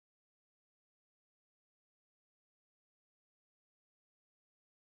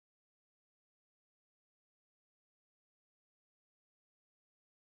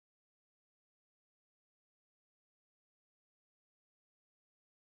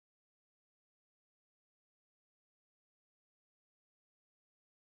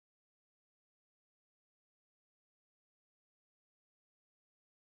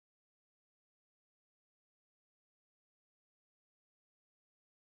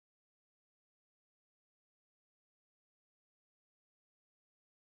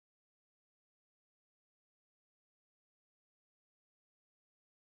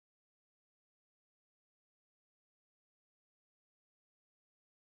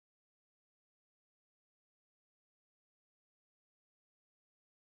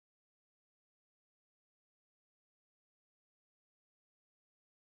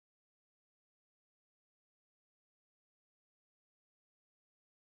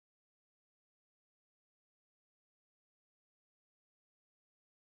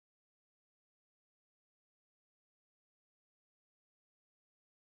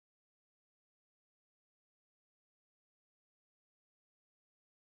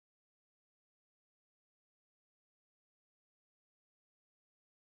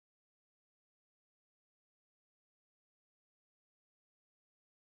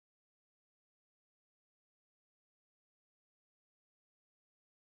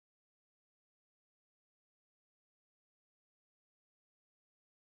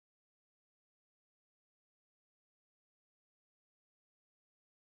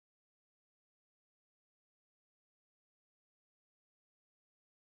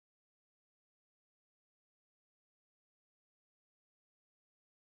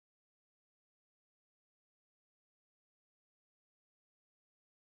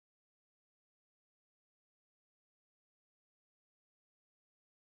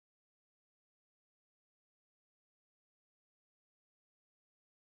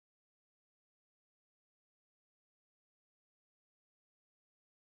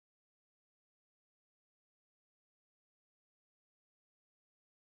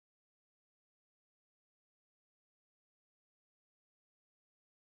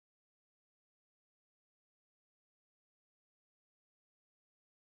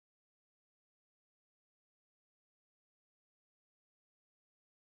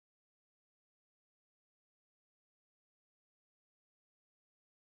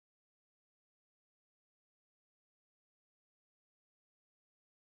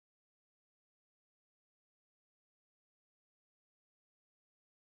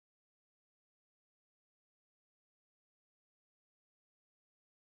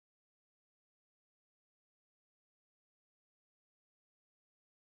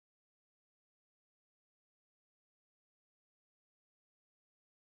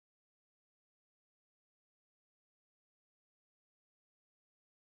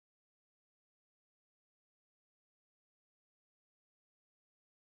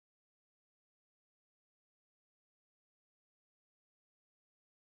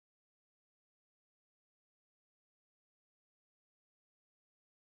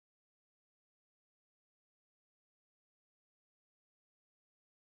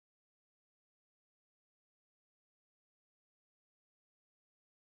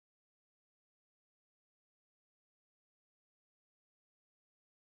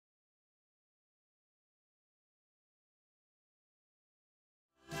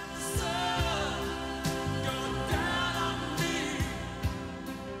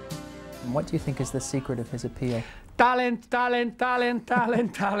 And what do you think is the secret of his appeal? Talent, talent, talent,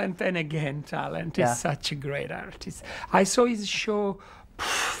 talent, talent, and again talent. Yeah. He's such a great artist. I saw his show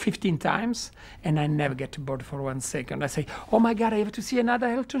 15 times, and I never get bored for 1 second. I say, oh my God, I have to see another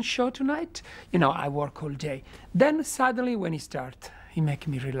Elton show tonight. You know, I work all day. Then suddenly when he starts, he make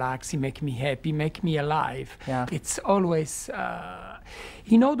me relax, he make me happy, make me alive. Yeah. It's always,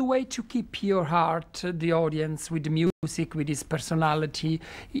 he know the way to keep your heart, the audience, with the music, with his personality.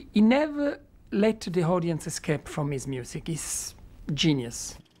 He never let the audience escape from his music. He's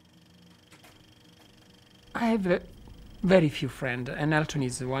genius. I have very few friends, and Elton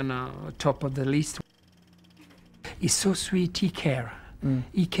is one top of the list. He's so sweet, he care.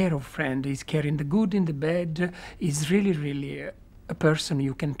 He care of friend, he's care in the good, in the bad. He's really, really a person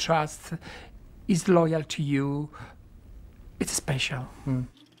you can trust. He's loyal to you. It's special.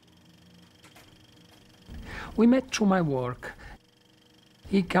 We met through my work.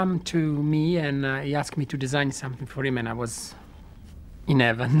 He come to me and he asked me to design something for him, and I was in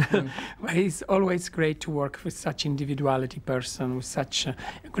heaven. But it's always great to work with such individuality person, with such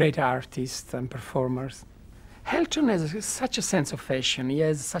great artists and performers. Elton has such a sense of fashion, he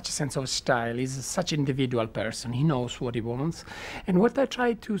has such a sense of style, he's such an individual person, he knows what he wants. And what I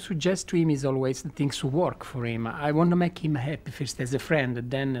try to suggest to him is always the things to work for him. I want to make him happy first as a friend,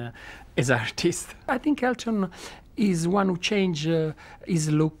 then as artist. I think Elton is one who changed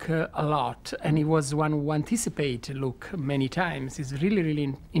his look a lot, and he was one who anticipated look many times. It's really,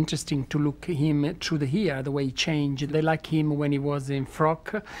 really interesting to look him through the hair, the way he changed. They like him when he was in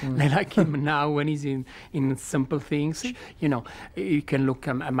frock. They like him now when he's in simple things. You know, you can look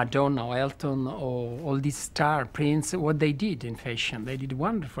at Madonna or Elton or all these star, Prince, what they did in fashion. They did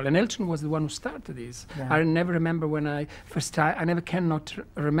wonderful. And Elton was the one who started this. Yeah. I never remember when I first time, I never cannot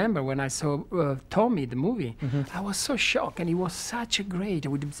remember when I saw Tommy, the movie. I was so shocked, and he was such a great,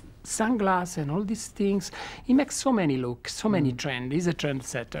 with the sunglasses and all these things. He makes so many looks, so many trends. He's a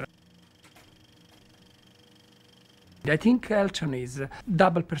trendsetter. I think Elton is a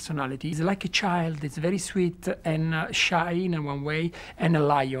double personality. He's like a child. He's very sweet and shy in one way, and a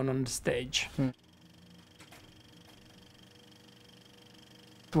lion on the stage.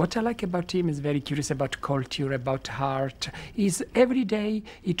 What I like about him is very curious about culture, about art. He's every day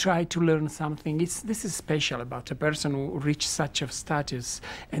he tries to learn something. This is special about a person who reached such a status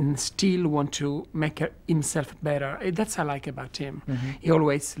and still want to make himself better. That's what I like about him. He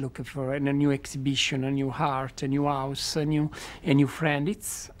always looking for a new exhibition, a new art, a new house, a new friend.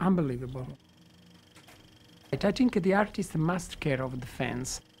 It's unbelievable. I think the artist must care of the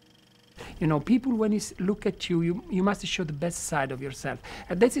fans. You know, people, when you look at you, you must show the best side of yourself.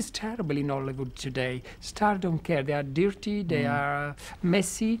 And this is terrible in Hollywood today. Stars don't care. They are dirty, they are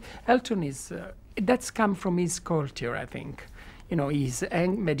messy. Elton is, that's come from his culture, I think. You know, he's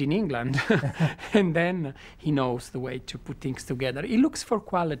made in England. And then he knows the way to put things together. He looks for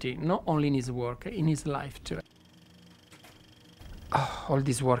quality, not only in his work, in his life too. Oh, all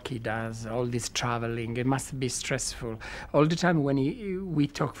this work he does, all this traveling, it must be stressful. All the time when we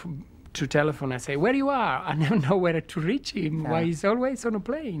talk to telephone, I say, where you are? I never know where to reach him. Why he's always on a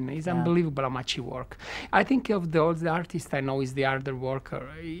plane. It's unbelievable how much he works. I think of all the artists I know is the harder worker.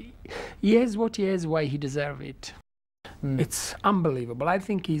 He has what he has, why he deserves it. It's unbelievable. I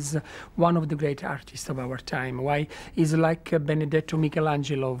think he's one of the great artists of our time. Why? He's like Benedetto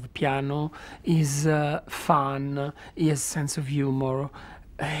Michelangelo of piano. He's fun. He has sense of humor.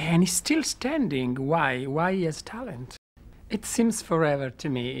 And he's still standing. Why? Why he has talent? It seems forever to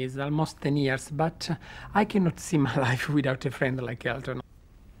me. It's almost 10 years, but I cannot see my life without a friend like Elton.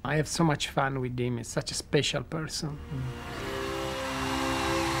 I have so much fun with him. He's such a special person.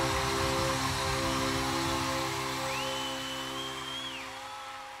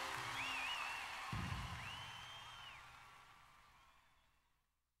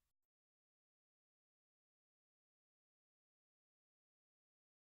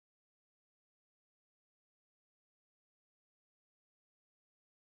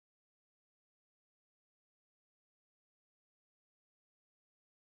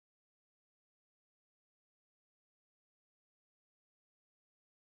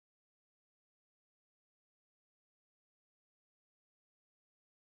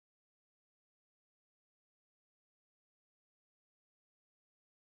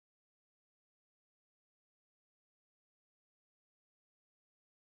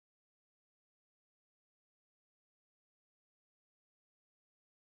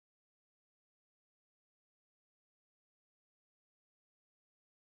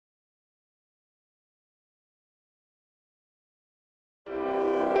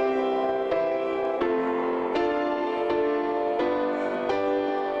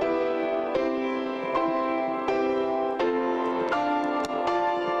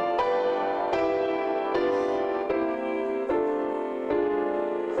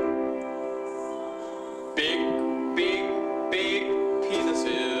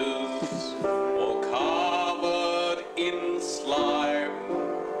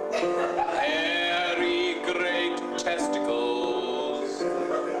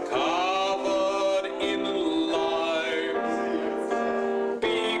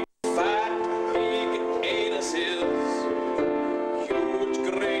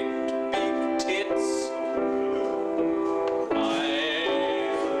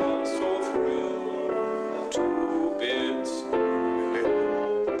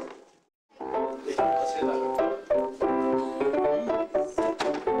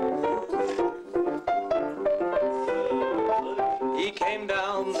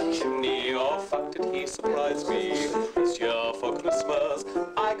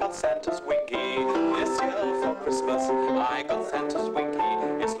 I got Santa's winky this year for Christmas. I got Santa's winky.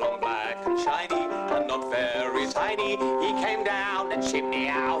 It's long, black and shiny and not very tiny. He came down and chimney,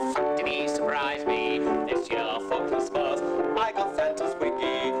 how fuck did he surprise me this year for Christmas? I got Santa's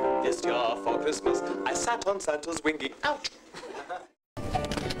winky this year for Christmas. I sat on Santa's winky. Ouch!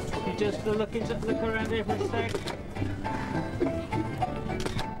 You just look around here for a sec.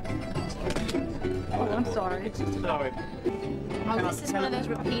 Oh, I'm sorry. Sorry. Oh, this is one of those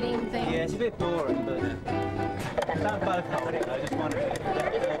repeating things. Yeah, it's a bit boring, but not both of it. I just wanted to.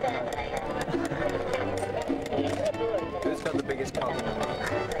 Who's got the biggest cock in the world?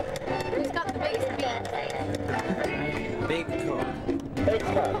 Who's got the biggest beat? Big cock. Big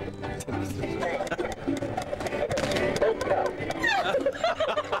cock.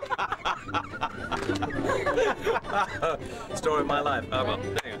 Story of my life. Oh, well.